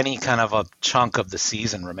any kind of a chunk of the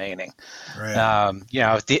season remaining. Right.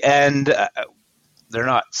 At the end, they're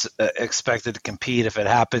not expected to compete. If it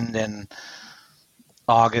happened in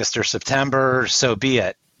August or September, so be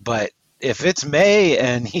it. But if it's May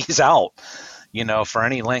and he's out, for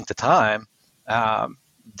any length of time,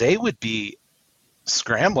 they would be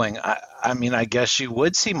scrambling. I guess you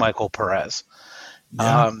would see Michael Perez,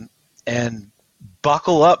 and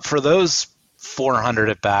buckle up for those 400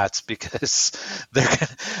 at bats, because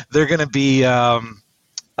they're going to be not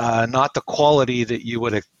the quality that you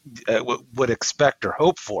would expect or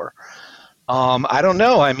hope for. I don't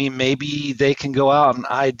know. Maybe they can go out and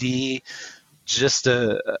ID just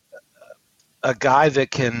a guy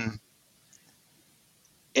that can,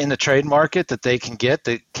 in the trade market, that they can get,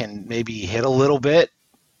 that can maybe hit a little bit.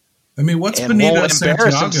 I mean, what's Benito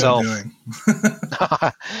Santiago doing?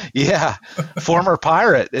 Yeah, former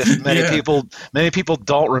Pirate. If many people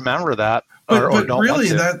don't remember that, or don't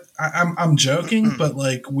really, want to. I'm joking, but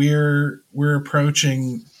like we're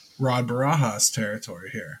approaching Rod Barajas territory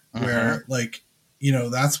here, where like, you know,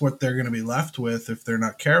 that's what they're going to be left with if they're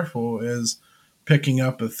not careful, is picking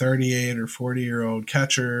up a 38 or 40-year-old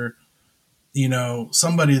catcher, you know,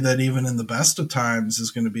 somebody that even in the best of times is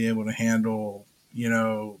going to be able to handle, you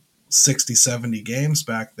know, 60, 70 games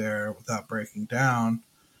back there without breaking down,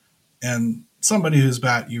 and somebody whose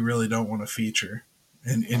bat you really don't want to feature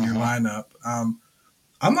in your lineup.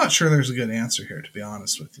 I'm not sure there's a good answer here, to be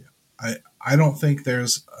honest with you. I don't think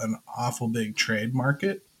there's an awful big trade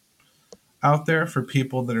market out there for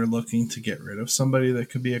people that are looking to get rid of somebody that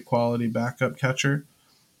could be a quality backup catcher.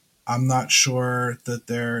 I'm not sure that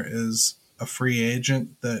there is a free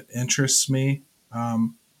agent that interests me.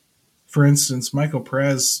 For instance, Michael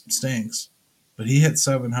Perez stinks, but he hit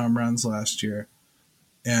 7 home runs last year.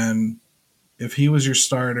 And if he was your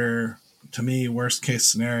starter, to me, worst case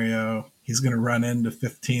scenario, he's going to run into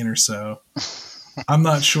 15 or so. I'm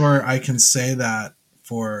not sure I can say that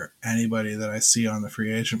for anybody that I see on the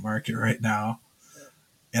free agent market right now.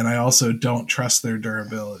 And I also don't trust their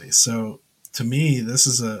durability. So to me, this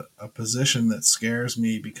is a position that scares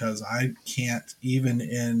me, because I can't, even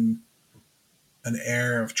in an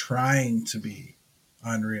air of trying to be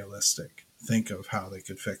unrealistic, think of how they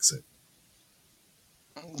could fix it.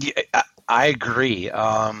 Yeah, I agree.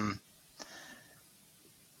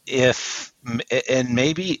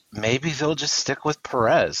 Maybe they'll just stick with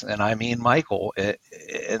Perez, and I mean Michael,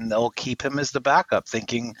 and they'll keep him as the backup,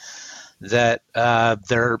 thinking that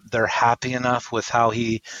they're happy enough with how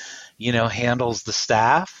he, you know, handles the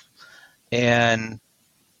staff, and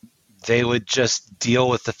they would just deal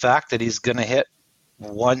with the fact that he's going to hit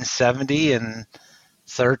 170 and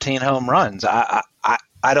 13 home runs. I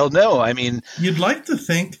don't know. I mean, you'd like to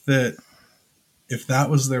think that if that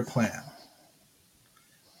was their plan,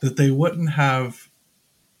 that they wouldn't have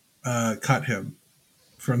cut him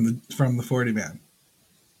from the 40 man.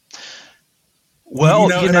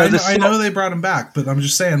 Well, I know they brought him back, but I'm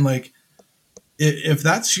just saying, like, if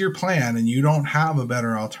that's your plan and you don't have a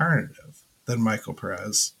better alternative than Michael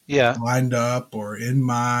Perez, lined up or in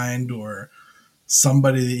mind, or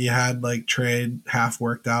somebody that you had like trade half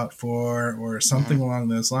worked out for, or something along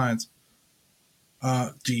those lines,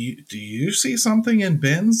 do you see something in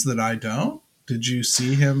Benz that I don't? Did you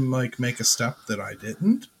see him like make a step that I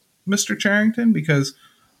didn't, Mr. Charrington? Because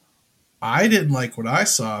I didn't like what I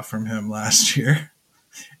saw from him last year,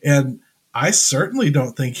 and I certainly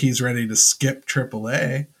don't think he's ready to skip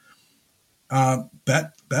AAA.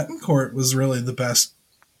 Betancourt was really the best.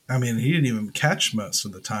 I mean, he didn't even catch most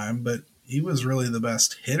of the time, but he was really the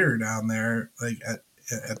best hitter down there, like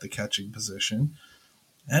at the catching position.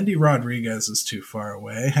 Andy Rodriguez is too far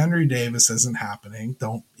away. Henry Davis isn't happening.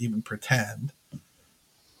 Don't even pretend.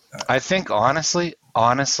 I think honestly,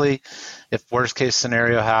 if worst case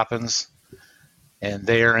scenario happens and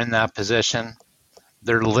they are in that position,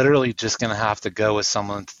 they're literally just going to have to go with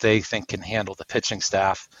someone that they think can handle the pitching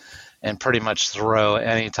staff and pretty much throw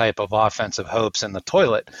any type of offensive hopes in the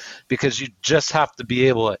toilet, because you just have to be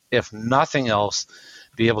able to, if nothing else,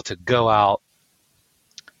 be able to go out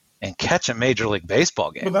and catch a Major League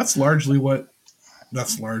Baseball game. Well, that's largely what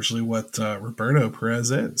Roberto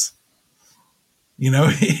Perez is. You know,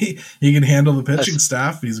 he can handle the pitching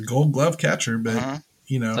staff. He's a Gold Glove catcher, but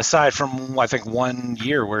you know, aside from I think 1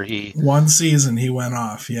 year where one season he went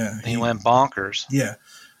off, he went bonkers,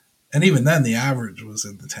 and even then the average was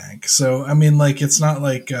in the tank. So I mean, like, it's not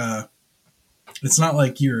like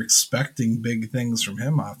you're expecting big things from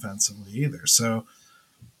him offensively either. So,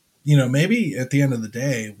 you know, maybe at the end of the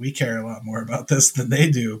day, we care a lot more about this than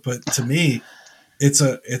they do. But to me, it's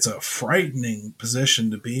a frightening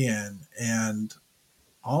position to be in. And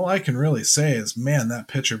all I can really say is, man, that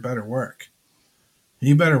pitcher better work.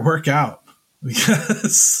 He better work out,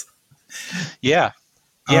 because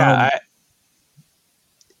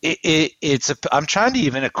I'm trying to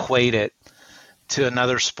even equate it to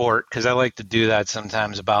another sport, because I like to do that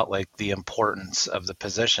sometimes, about like the importance of the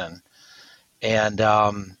position. And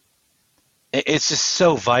it's just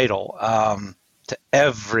so vital to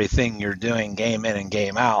everything you're doing game in and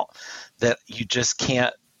game out that you just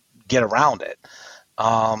can't get around it.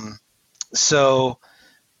 So,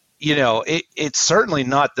 you know, it's certainly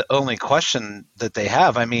not the only question that they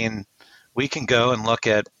have. I mean, we can go and look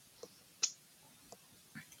at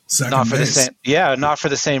not for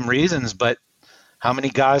the same reasons, but How many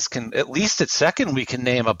guys can, at least at second, we can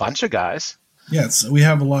name a bunch of guys. Yes, we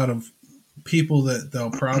have a lot of people that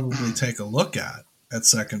they'll probably take a look at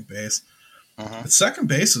second base. But second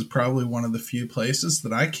base is probably one of the few places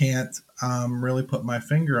that I can't really put my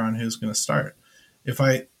finger on who's going to start. If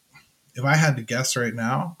I had to guess right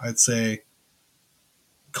now, I'd say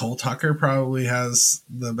Cole Tucker probably has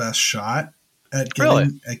the best shot at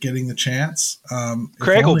getting the chance.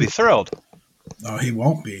 Craig will be thrilled. No, he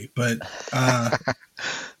won't be. But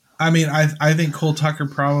I mean, I think Cole Tucker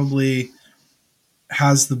probably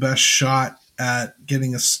has the best shot at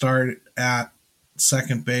getting a start at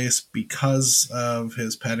second base because of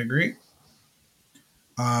his pedigree.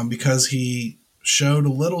 Because he showed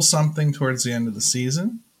a little something towards the end of the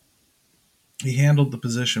season. He handled the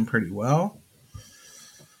position pretty well.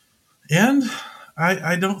 And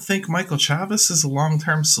I don't think Michael Chavis is a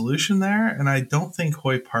long-term solution there, and I don't think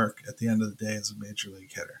Hoy Park at the end of the day is a major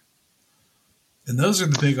league hitter. And those are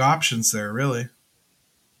the big options there, really.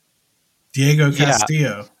 Diego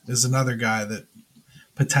Castillo is another guy that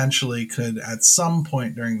potentially could, at some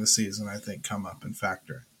point during the season, I think, come up and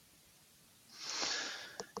factor in.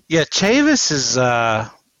 Yeah, Chavis is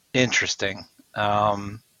interesting.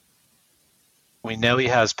 We know he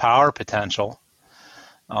has power potential.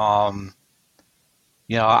 I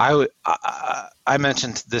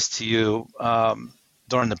mentioned this to you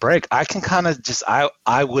during the break. I can kind of just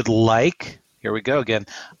I would like, here we go again.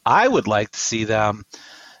 I would like to see them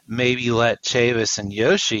maybe let Chavis and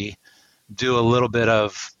Yoshi do a little bit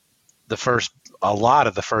of a lot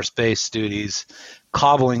of the first base duties,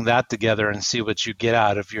 cobbling that together and see what you get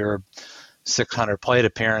out of your 600 plate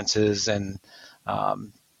appearances. And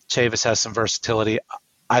Chavis has some versatility.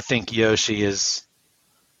 I think Yoshi is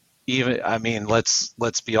even. I mean, let's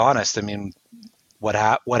be honest. I mean, what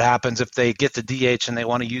happens if they get the DH and they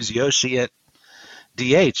want to use Yoshi at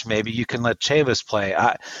DH? Maybe you can let Chavis play.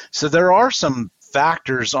 So there are some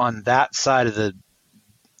factors on that side of the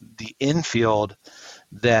infield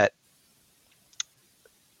that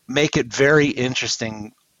make it very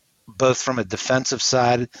interesting, both from a defensive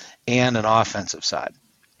side and an offensive side.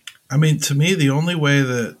 I mean, to me, the only way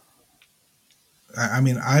that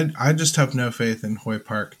I just have no faith in Hoy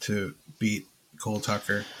Park to beat Cole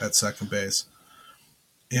Tucker at second base.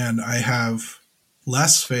 And I have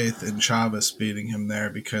less faith in Chavis beating him there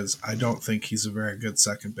because I don't think he's a very good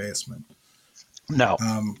second baseman. No.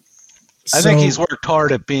 I think he's worked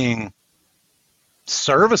hard at being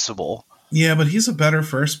serviceable. Yeah, but he's a better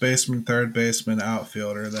first baseman, third baseman,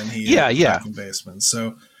 outfielder than he is second baseman.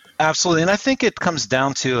 So absolutely. And I think it comes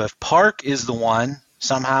down to if Park is the one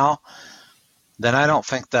somehow, then I don't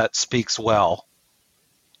think that speaks well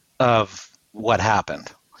of what happened.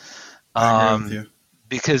 I agree with you.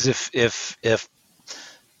 Because if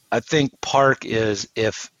I think Park is,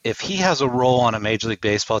 if he has a role on a Major League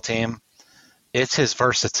Baseball team, it's his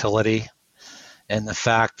versatility and the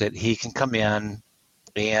fact that he can come in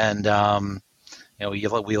and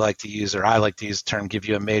we like to use, or I like to use the term, give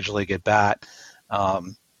you a major league at bat.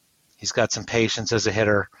 He's got some patience as a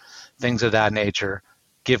hitter, things of that nature.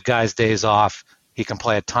 Give guys days off. He can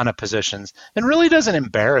play a ton of positions and really doesn't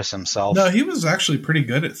embarrass himself. No, he was actually pretty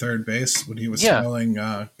good at third base when he was spelling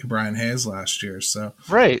Brian Hayes last year. So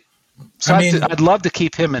right. So I'd love to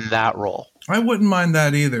keep him in that role. I wouldn't mind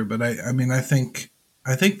that either, but I think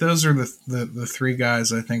those are the three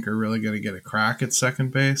guys I think are really going to get a crack at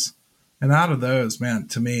second base. And out of those, man,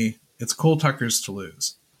 to me, it's Cole Tucker's to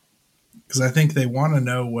lose. Because I think they want to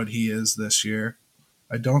know what he is this year.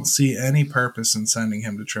 I don't see any purpose in sending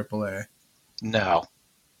him to AAA. No.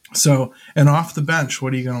 So, and off the bench,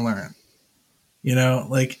 what are you going to learn? You know,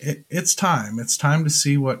 like it's time. It's time to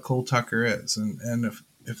see what Cole Tucker is. And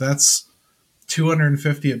if that's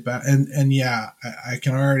 250 at bat, and yeah, I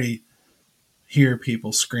can already hear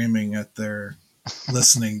people screaming at their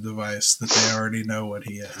listening device that they already know what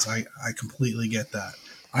he is. I completely get that.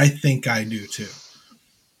 I think I do too.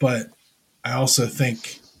 But I also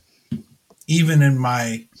think even in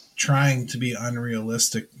my trying to be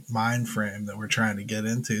unrealistic mind frame that we're trying to get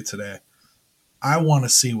into today, I want to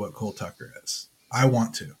see what Cole Tucker is. I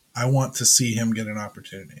want to see him get an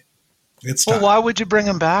opportunity. It's time. Well, why would you bring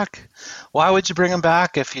him back? Why would you bring him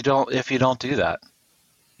back if you don't do that?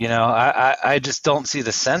 You know, I just don't see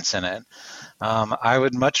the sense in it. I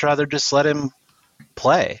would much rather just let him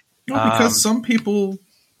play. Well, because some people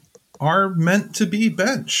are meant to be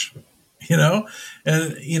bench, you know?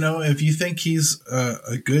 And, you know, if you think he's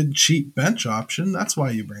a good, cheap bench option, that's why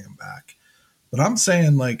you bring him back. But I'm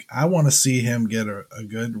saying, like, I want to see him get a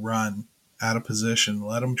good run out of position,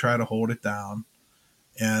 let him try to hold it down,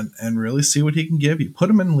 and really see what he can give you. Put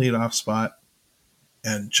him in the leadoff spot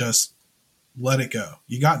and just let it go.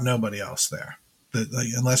 You got nobody else there,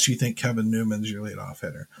 unless you think Kevin Newman's your leadoff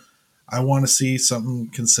hitter. I want to see some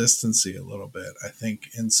consistency a little bit, I think,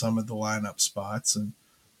 in some of the lineup spots. And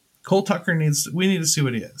Cole Tucker we need to see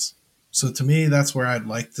what he is. So to me, that's where I'd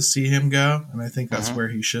like to see him go. And I think that's where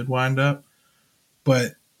he should wind up.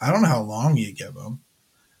 But I don't know how long you give him.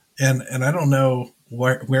 And I don't know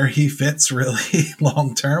where he fits really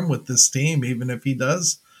long term with this team, even if he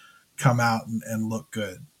does come out and look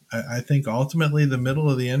good. I think ultimately the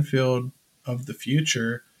middle of the infield of the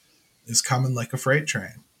future is coming like a freight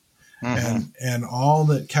train. And all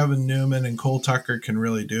that Kevin Newman and Cole Tucker can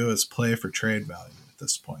really do is play for trade value at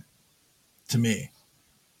this point, to me.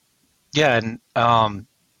 Yeah, and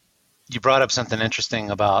you brought up something interesting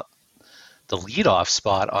about the leadoff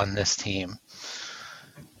spot on this team.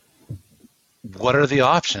 What are the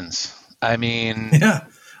options? I mean, yeah,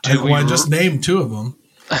 I just named two of them.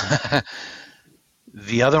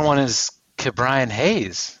 The other one is Ke'Bryan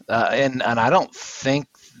Hayes, and I don't think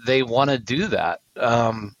they want to do that.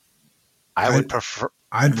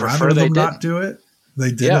 I'd rather them not do it.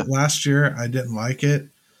 They did it last year. I didn't like it.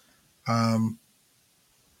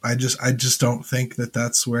 I just don't think that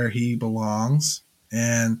that's where he belongs,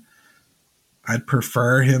 and I'd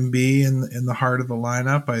prefer him be in the heart of the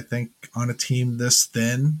lineup. I think on a team this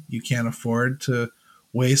thin, you can't afford to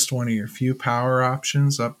waste one of your few power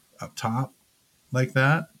options up top like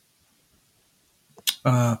that.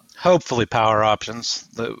 Hopefully, power options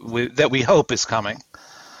that we hope is coming.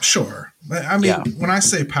 Sure, I mean, when I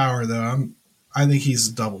say power, though, I think he's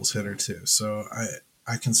a doubles hitter too, so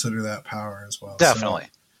I consider that power as well. Definitely.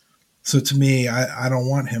 So to me, I don't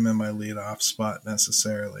want him in my leadoff spot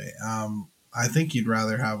necessarily. I think you'd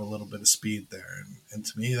rather have a little bit of speed there, and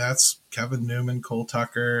to me, that's Kevin Newman, Cole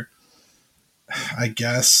Tucker. I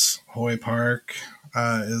guess Hoy Park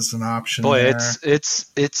is an option. Boy, there.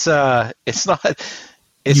 it's not.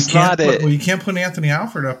 You can't put Anthony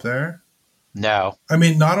Alford up there. No. I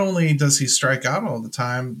mean, not only does he strike out all the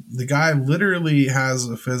time, the guy literally has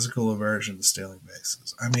a physical aversion to stealing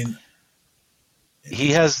bases. I mean, he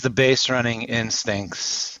has the base running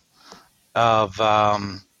instincts of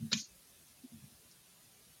a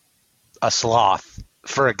sloth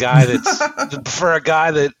for a guy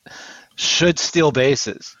that should steal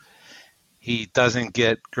bases. He doesn't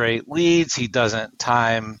get great leads. He doesn't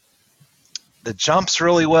time the jumps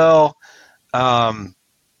really well.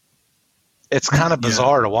 It's kind of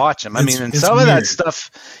bizarre to watch him. I mean, and some of that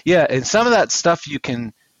stuff you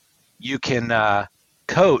can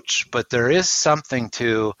coach, but there is something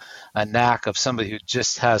to a knack of somebody who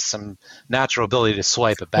just has some natural ability to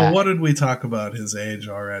swipe it back. Well, what did we talk about his age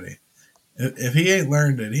already? If he ain't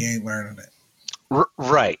learned it, he ain't learning it.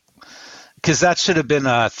 Right. Because that should have been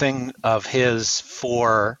a thing of his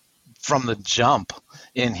from the jump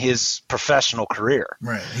in his professional career.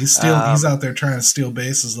 Right. He's out there trying to steal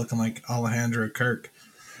bases looking like Alejandro Kirk.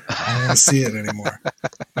 I don't want to see it anymore.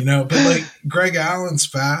 But like Greg Allen's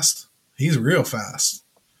fast. He's real fast.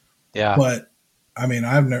 Yeah. But I mean,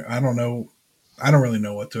 I don't know. I don't really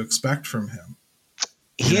know what to expect from him.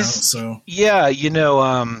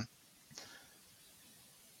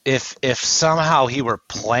 If somehow he were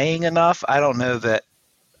playing enough, I don't know that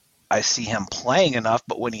I see him playing enough,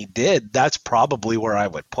 but when he did, that's probably where I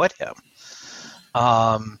would put him.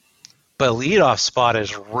 But leadoff spot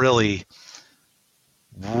is really,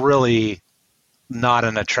 really not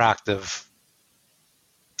an attractive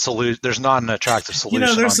solution. There's not an attractive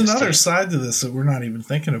solution. There's another team. side to this that we're not even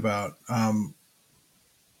thinking about.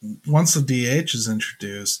 Once the DH is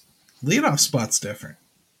introduced, leadoff spot's different.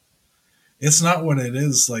 It's not what it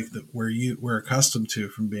is like we're accustomed to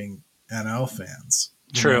from being NL fans.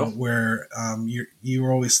 True. Where you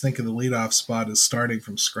always think of the leadoff spot as starting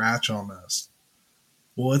from scratch almost.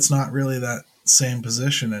 Well, it's not really that same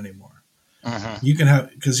position anymore. Mm-hmm. You can have,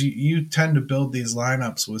 because you tend to build these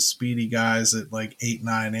lineups with speedy guys at like 8,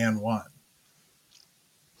 9, and 1.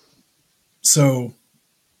 So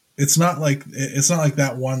it's not like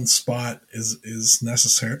that one spot is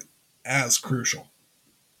necessary as crucial.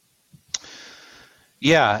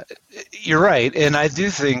 Yeah, you're right, and I do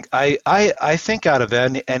think I think out of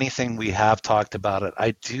anything we have talked about it,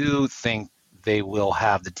 I do think they will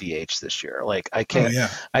have the DH this year. Like I can't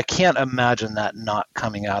imagine that not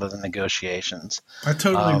coming out of the negotiations. I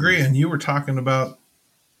totally agree. And you were talking about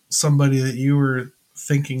somebody that you were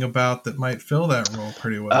thinking about that might fill that role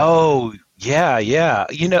pretty well. Oh yeah.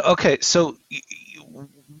 Okay, so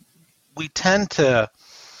we tend to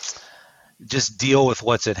just deal with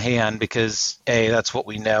what's at hand because A, that's what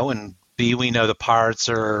we know, and B, we know the Pirates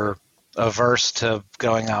are averse to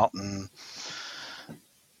going out and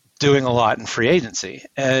doing a lot in free agency.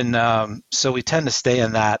 And so we tend to stay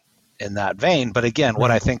in that vein. But again,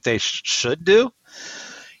 what I think they should do,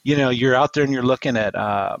 you're out there and you're looking at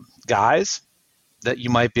guys that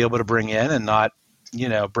you might be able to bring in and not,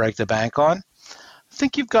 break the bank on. I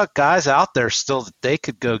think you've got guys out there still that they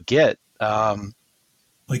could go get.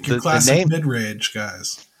 Like your classic mid-range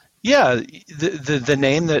guys. Yeah, the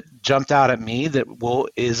name that jumped out at me that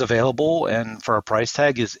is available and for a price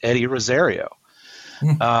tag is Eddie Rosario.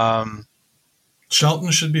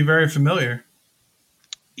 Shelton should be very familiar.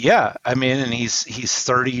 Yeah, I mean, and he's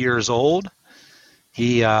 30 years old.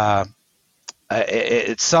 He at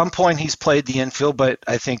some point he's played the infield, but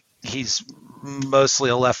I think he's mostly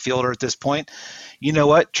a left fielder at this point. You know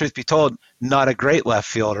what? Truth be told, not a great left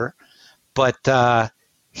fielder, but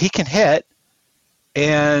he can hit.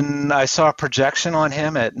 And I saw a projection on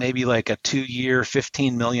him at maybe like a 2-year,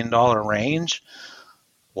 $15 million range.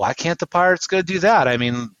 Why can't the Pirates go do that? I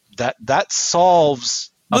mean, that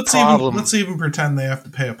solves a problem. Let's even pretend they have to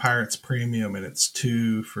pay a Pirates premium and it's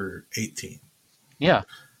 2 for 18. Yeah.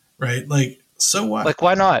 Right? Like, so what? Like,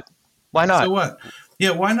 why not? Why not? So what?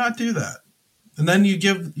 Yeah, why not do that? And then you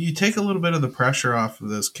take a little bit of the pressure off of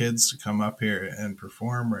those kids to come up here and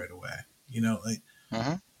perform right away.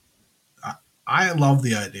 I love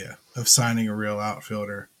the idea of signing a real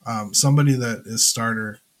outfielder, somebody that is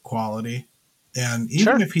starter quality. And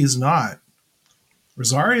even if he's not,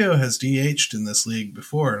 Rosario has DH'd in this league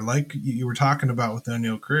before. Like you were talking about with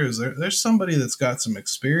O'Neal Cruz, there's somebody that's got some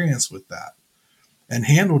experience with that and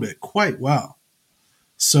handled it quite well.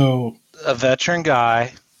 So a veteran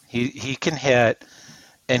guy, he can hit,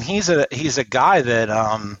 and he's a guy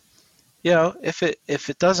that if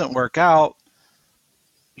it doesn't work out,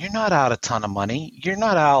 you're not out a ton of money. You're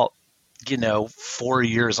not out, 4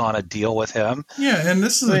 years on a deal with him. Yeah, and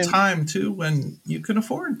this is a time, too, when you can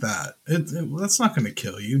afford that. That's not going to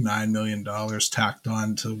kill you. $9 million tacked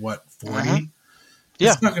on to, 40?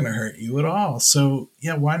 Yeah. It's not going to hurt you at all. So,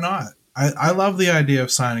 yeah, why not? I love the idea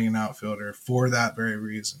of signing an outfielder for that very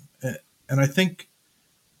reason. And I think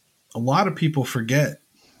a lot of people forget,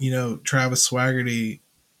 Travis Swaggerty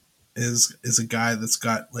is a guy that's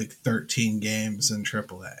got like 13 games in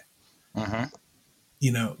AAA.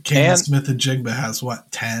 Cannon Smith and Jigba has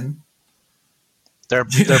 10? They're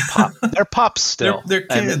pops still. They're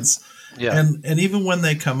kids. And even when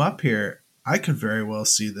they come up here, I could very well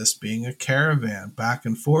see this being a caravan back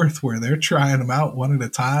and forth where they're trying them out one at a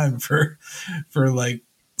time for like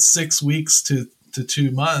 6 weeks to 2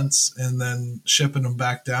 months and then shipping them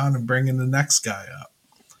back down and bringing the next guy up.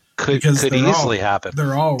 Could easily happen.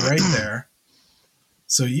 They're all right there.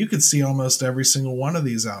 So you could see almost every single one of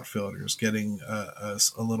these outfielders getting a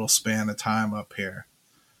little span of time up here.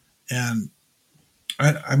 And,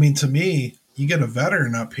 I mean, to me, you get a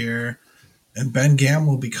veteran up here, and Ben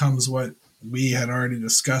Gamel becomes what we had already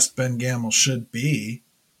discussed Ben Gamel should be.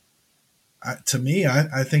 To me,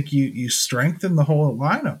 I think you strengthen the whole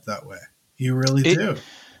lineup that way. You really do.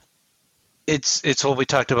 It's what we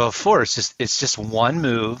talked about before. It's just one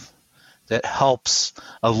move that helps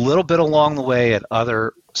a little bit along the way at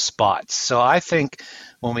other spots. So I think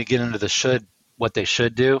when we get into what they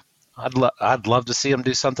should do, I'd love to see them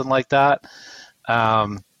do something like that.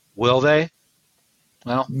 Will they?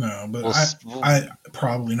 Well, no, but I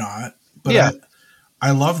probably not. But yeah.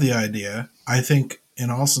 I love the idea. I think in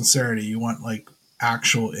all sincerity, you want like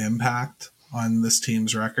actual impact on this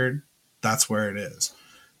team's record. That's where it is.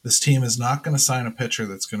 This team is not going to sign a pitcher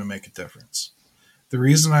that's going to make a difference. The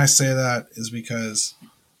reason I say that is because,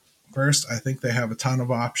 first, I think they have a ton of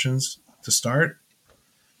options to start,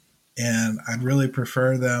 and I'd really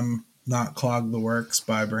prefer them not clog the works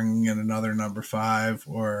by bringing in another number 5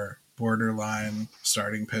 or borderline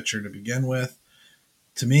starting pitcher to begin with.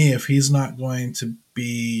 To me, if he's not going to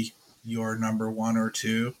be your number 1 or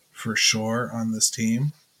 2 for sure on this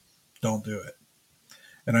team, don't do it.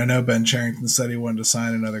 And I know Ben Cherington said he wanted to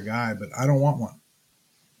sign another guy, but I don't want one.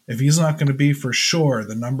 If he's not going to be for sure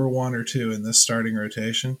the number 1 or 2 in this starting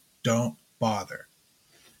rotation, don't bother.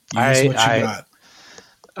 Use what you got.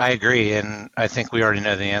 I agree, and I think we already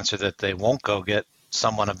know the answer that they won't go get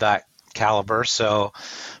someone of that caliber. So,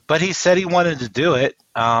 but he said he wanted to do it.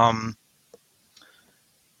 But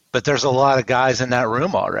there's a lot of guys in that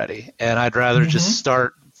room already, and I'd rather just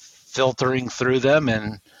start filtering through them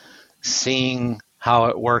and seeing how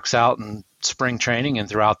it works out in spring training and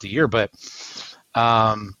throughout the year. But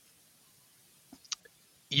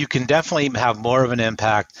you can definitely have more of an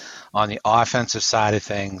impact on the offensive side of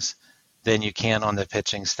things than you can on the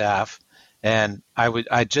pitching staff. And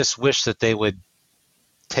I just wish that they would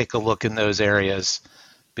take a look in those areas,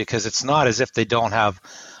 because it's not as if they don't have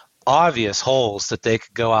obvious holes that they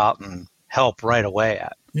could go out and help right away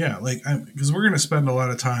at. Yeah, because we're going to spend a lot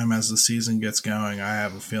of time as the season gets going. I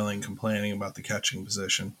have a feeling complaining about the catching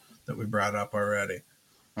position that we brought up already.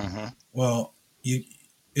 Mm-hmm. Well,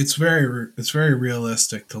 it's very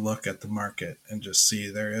realistic to look at the market and just see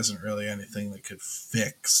there isn't really anything that could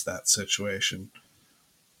fix that situation.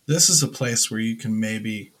 This is a place where you can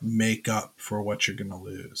maybe make up for what you're going to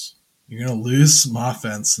lose. You're going to lose some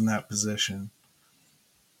offense in that position.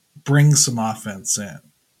 Bring some offense in.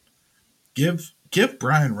 Give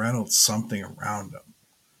Brian Reynolds something around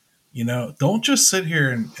him. Don't just sit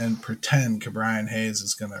here and pretend Ke'Bryan Hayes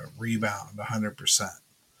is going to rebound 100%.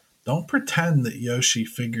 Don't pretend that Yoshi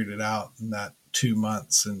figured it out in that 2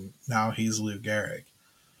 months and now he's Lou Gehrig.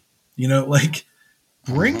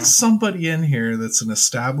 Bring somebody in here that's an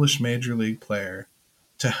established major league player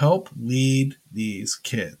to help lead these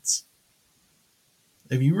kids.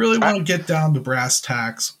 If you really want to get down to brass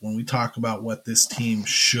tacks when we talk about what this team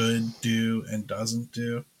should do and doesn't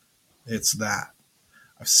do, it's that.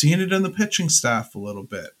 I've seen it in the pitching staff a little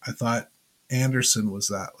bit. I thought Anderson was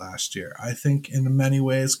that last year. I think in many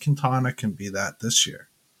ways Quintana can be that this year.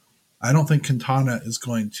 I don't think Quintana is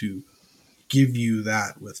going to give you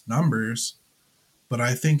that with numbers, but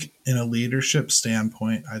I think in a leadership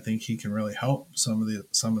standpoint, I think he can really help some of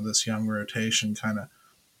this young rotation kind of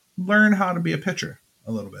learn how to be a pitcher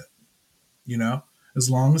a little bit. As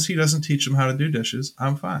long as he doesn't teach them how to do dishes,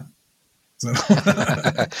 I'm fine. So.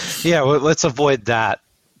 Yeah, well, let's avoid that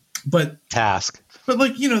task. But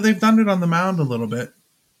they've done it on the mound a little bit.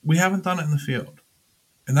 We haven't done it in the field.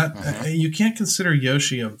 And that you can't consider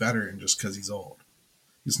Yoshi a veteran just because he's old.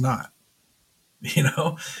 He's not.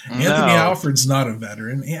 Anthony Alford's not a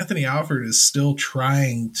veteran. Anthony Alford is still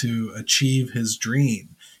trying to achieve his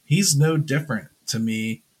dream. He's no different to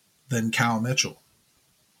me than Cal Mitchell.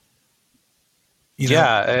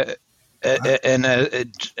 And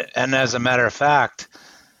as a matter of fact,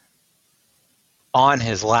 on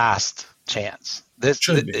his last chance,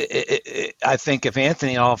 I think if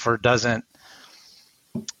Anthony Alford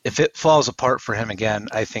if it falls apart for him again,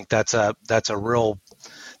 I think that's hard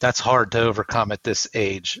to overcome at this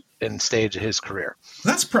age and stage of his career.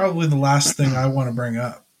 That's probably the last thing I want to bring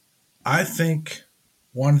up. I think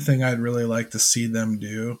one thing I'd really like to see them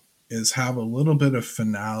do is have a little bit of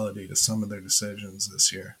finality to some of their decisions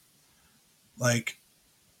this year.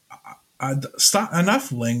 Stop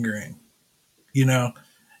enough lingering.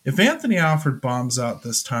 If Anthony Alford bombs out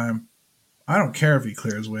this time, I don't care if he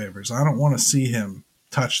clears waivers. I don't want to see him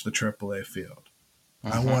touch the AAA field.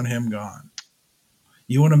 I want him gone.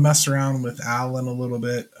 You want to mess around with Allen a little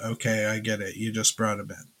bit? Okay, I get it. You just brought him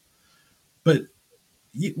in. But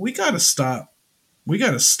we got to stop. We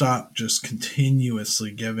got to stop just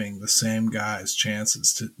continuously giving the same guys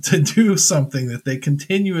chances to do something that they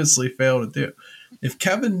continuously fail to do. If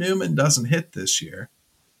Kevin Newman doesn't hit this year,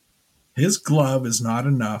 his glove is not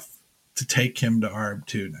enough to take him to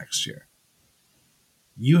ARB2 next year.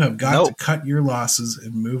 You have got to cut your losses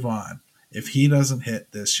and move on if he doesn't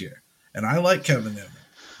hit this year. And I like Kevin Newman.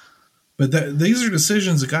 But these are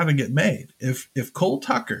decisions that got to get made. If Cole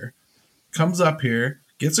Tucker comes up here,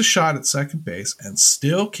 gets a shot at second base, and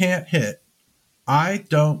still can't hit, I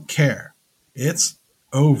don't care. It's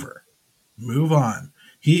over. Move on.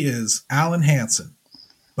 He is Alan Hansen.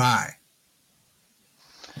 Bye.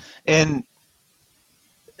 And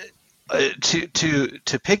to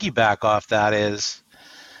piggyback off that is,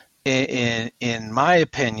 in my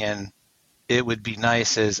opinion, it would be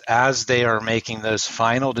nice as they are making those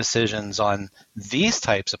final decisions on these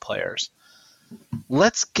types of players,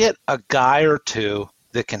 let's get a guy or two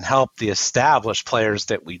that can help the established players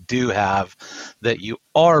that we do have, that you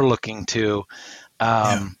are looking to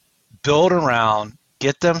build around,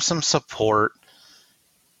 get them some support,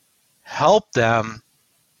 help them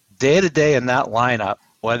day to day in that lineup,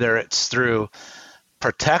 whether it's through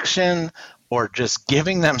protection or just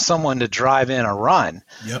giving them someone to drive in a run.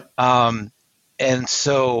 Yep. And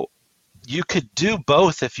so you could do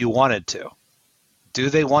both if you wanted to. Do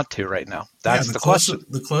they want to right now? That's the question.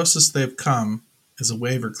 The closest they've come is a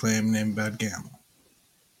waiver claim named Bed Gamble.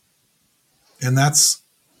 And that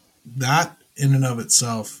in and of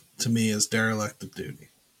itself, to me, is derelict of duty.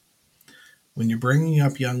 When you're bringing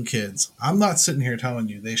up young kids, I'm not sitting here telling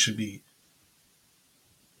you they should be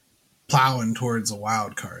plowing towards a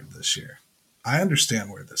wild card this year. I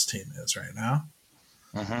understand where this team is right now.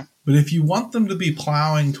 Mm-hmm. But if you want them to be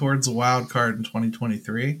plowing towards a wild card in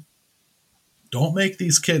 2023, don't make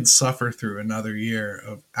these kids suffer through another year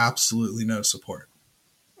of absolutely no support.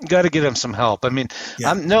 You got to give them some help. I mean,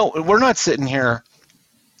 we're not sitting here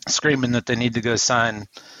screaming that they need to go sign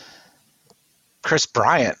Chris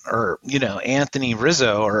Bryant or, Anthony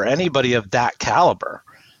Rizzo or anybody of that caliber.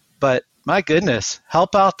 But my goodness,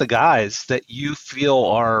 help out the guys that you feel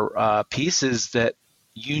are pieces that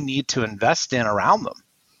you need to invest in around them.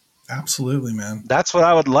 Absolutely, man. That's what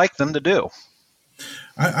I would like them to do.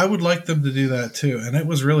 I would like them to do that too. And it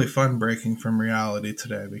was really fun breaking from reality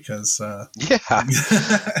today because I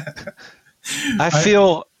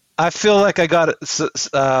feel like I got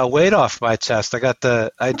weight off my chest. I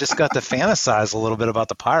just got to fantasize a little bit about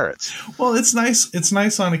the Pirates. Well, it's nice. It's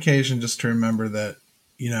nice on occasion just to remember that,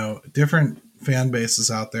 different fan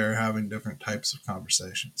bases out there are having different types of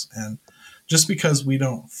conversations. And just because we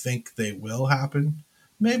don't think they will happen,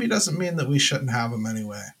 maybe doesn't mean that we shouldn't have them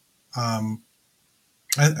anyway. I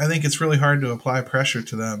think it's really hard to apply pressure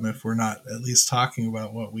to them if we're not at least talking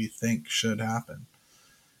about what we think should happen.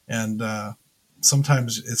 And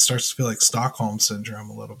sometimes it starts to feel like Stockholm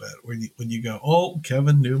syndrome a little bit, when you go, oh,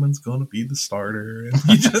 Kevin Newman's going to be the starter, and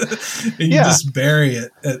you just bury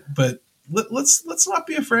it. But let's not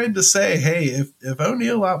be afraid to say, hey, if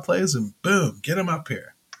O'Neill outplays him, boom, get him up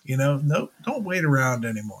here. No, don't wait around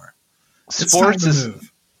anymore. Sports is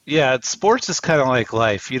kind of like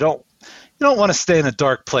life. You don't want to stay in a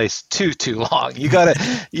dark place too long. You gotta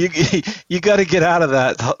get out of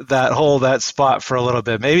that hole, that spot for a little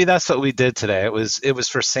bit. Maybe that's what we did today. It was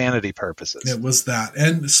for sanity purposes. It was that.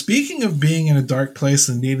 And speaking of being in a dark place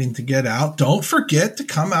and needing to get out, don't forget to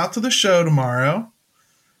come out to the show tomorrow.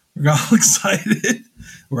 We're all excited.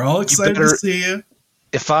 We're all excited to see you.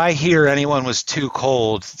 If I hear anyone was too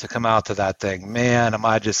cold to come out to that thing, man, am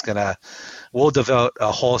I just we'll devote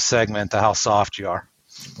a whole segment to how soft you are.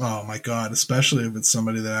 Oh my God, especially if it's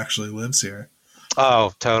somebody that actually lives here.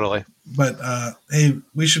 Oh, totally. But hey,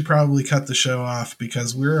 we should probably cut the show off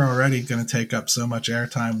because we're already going to take up so much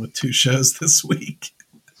airtime with 2 shows this week.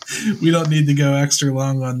 We don't need to go extra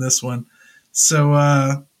long on this one.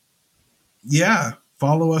 So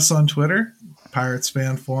follow us on Twitter, Pirates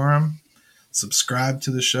Fan Forum. Subscribe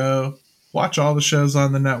to the show. Watch all the shows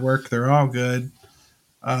on the network. They're all good.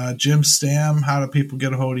 Jim Stam, how do people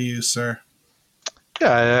get a hold of you, sir?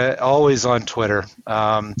 Yeah, always on Twitter.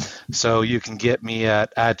 So you can get me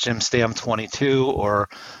at JimStam22 or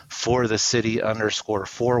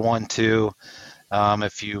forthecity_412.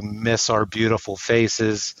 If you miss our beautiful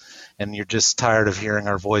faces and you're just tired of hearing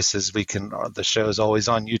our voices, the show's always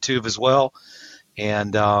on YouTube as well.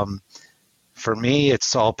 And for me,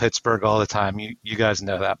 it's all Pittsburgh all the time. You guys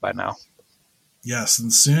know that by now. Yes,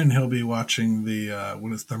 and soon he'll be watching the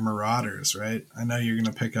Marauders, right? I know you're going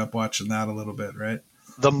to pick up watching that a little bit, right?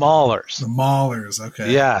 The Maulers. The Maulers,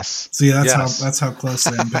 okay. Yes. See, that's how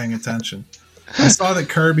closely I'm paying attention. I saw that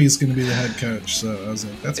Kirby's going to be the head coach, so I was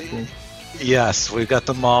like, that's cool. Yes, we've got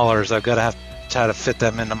the Maulers. I've got to try to fit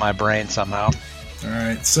them into my brain somehow. All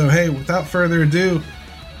right, so hey, without further ado,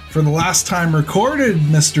 for the last time recorded,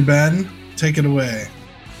 Mr. Ben, take it away.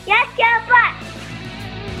 Yes, Papa.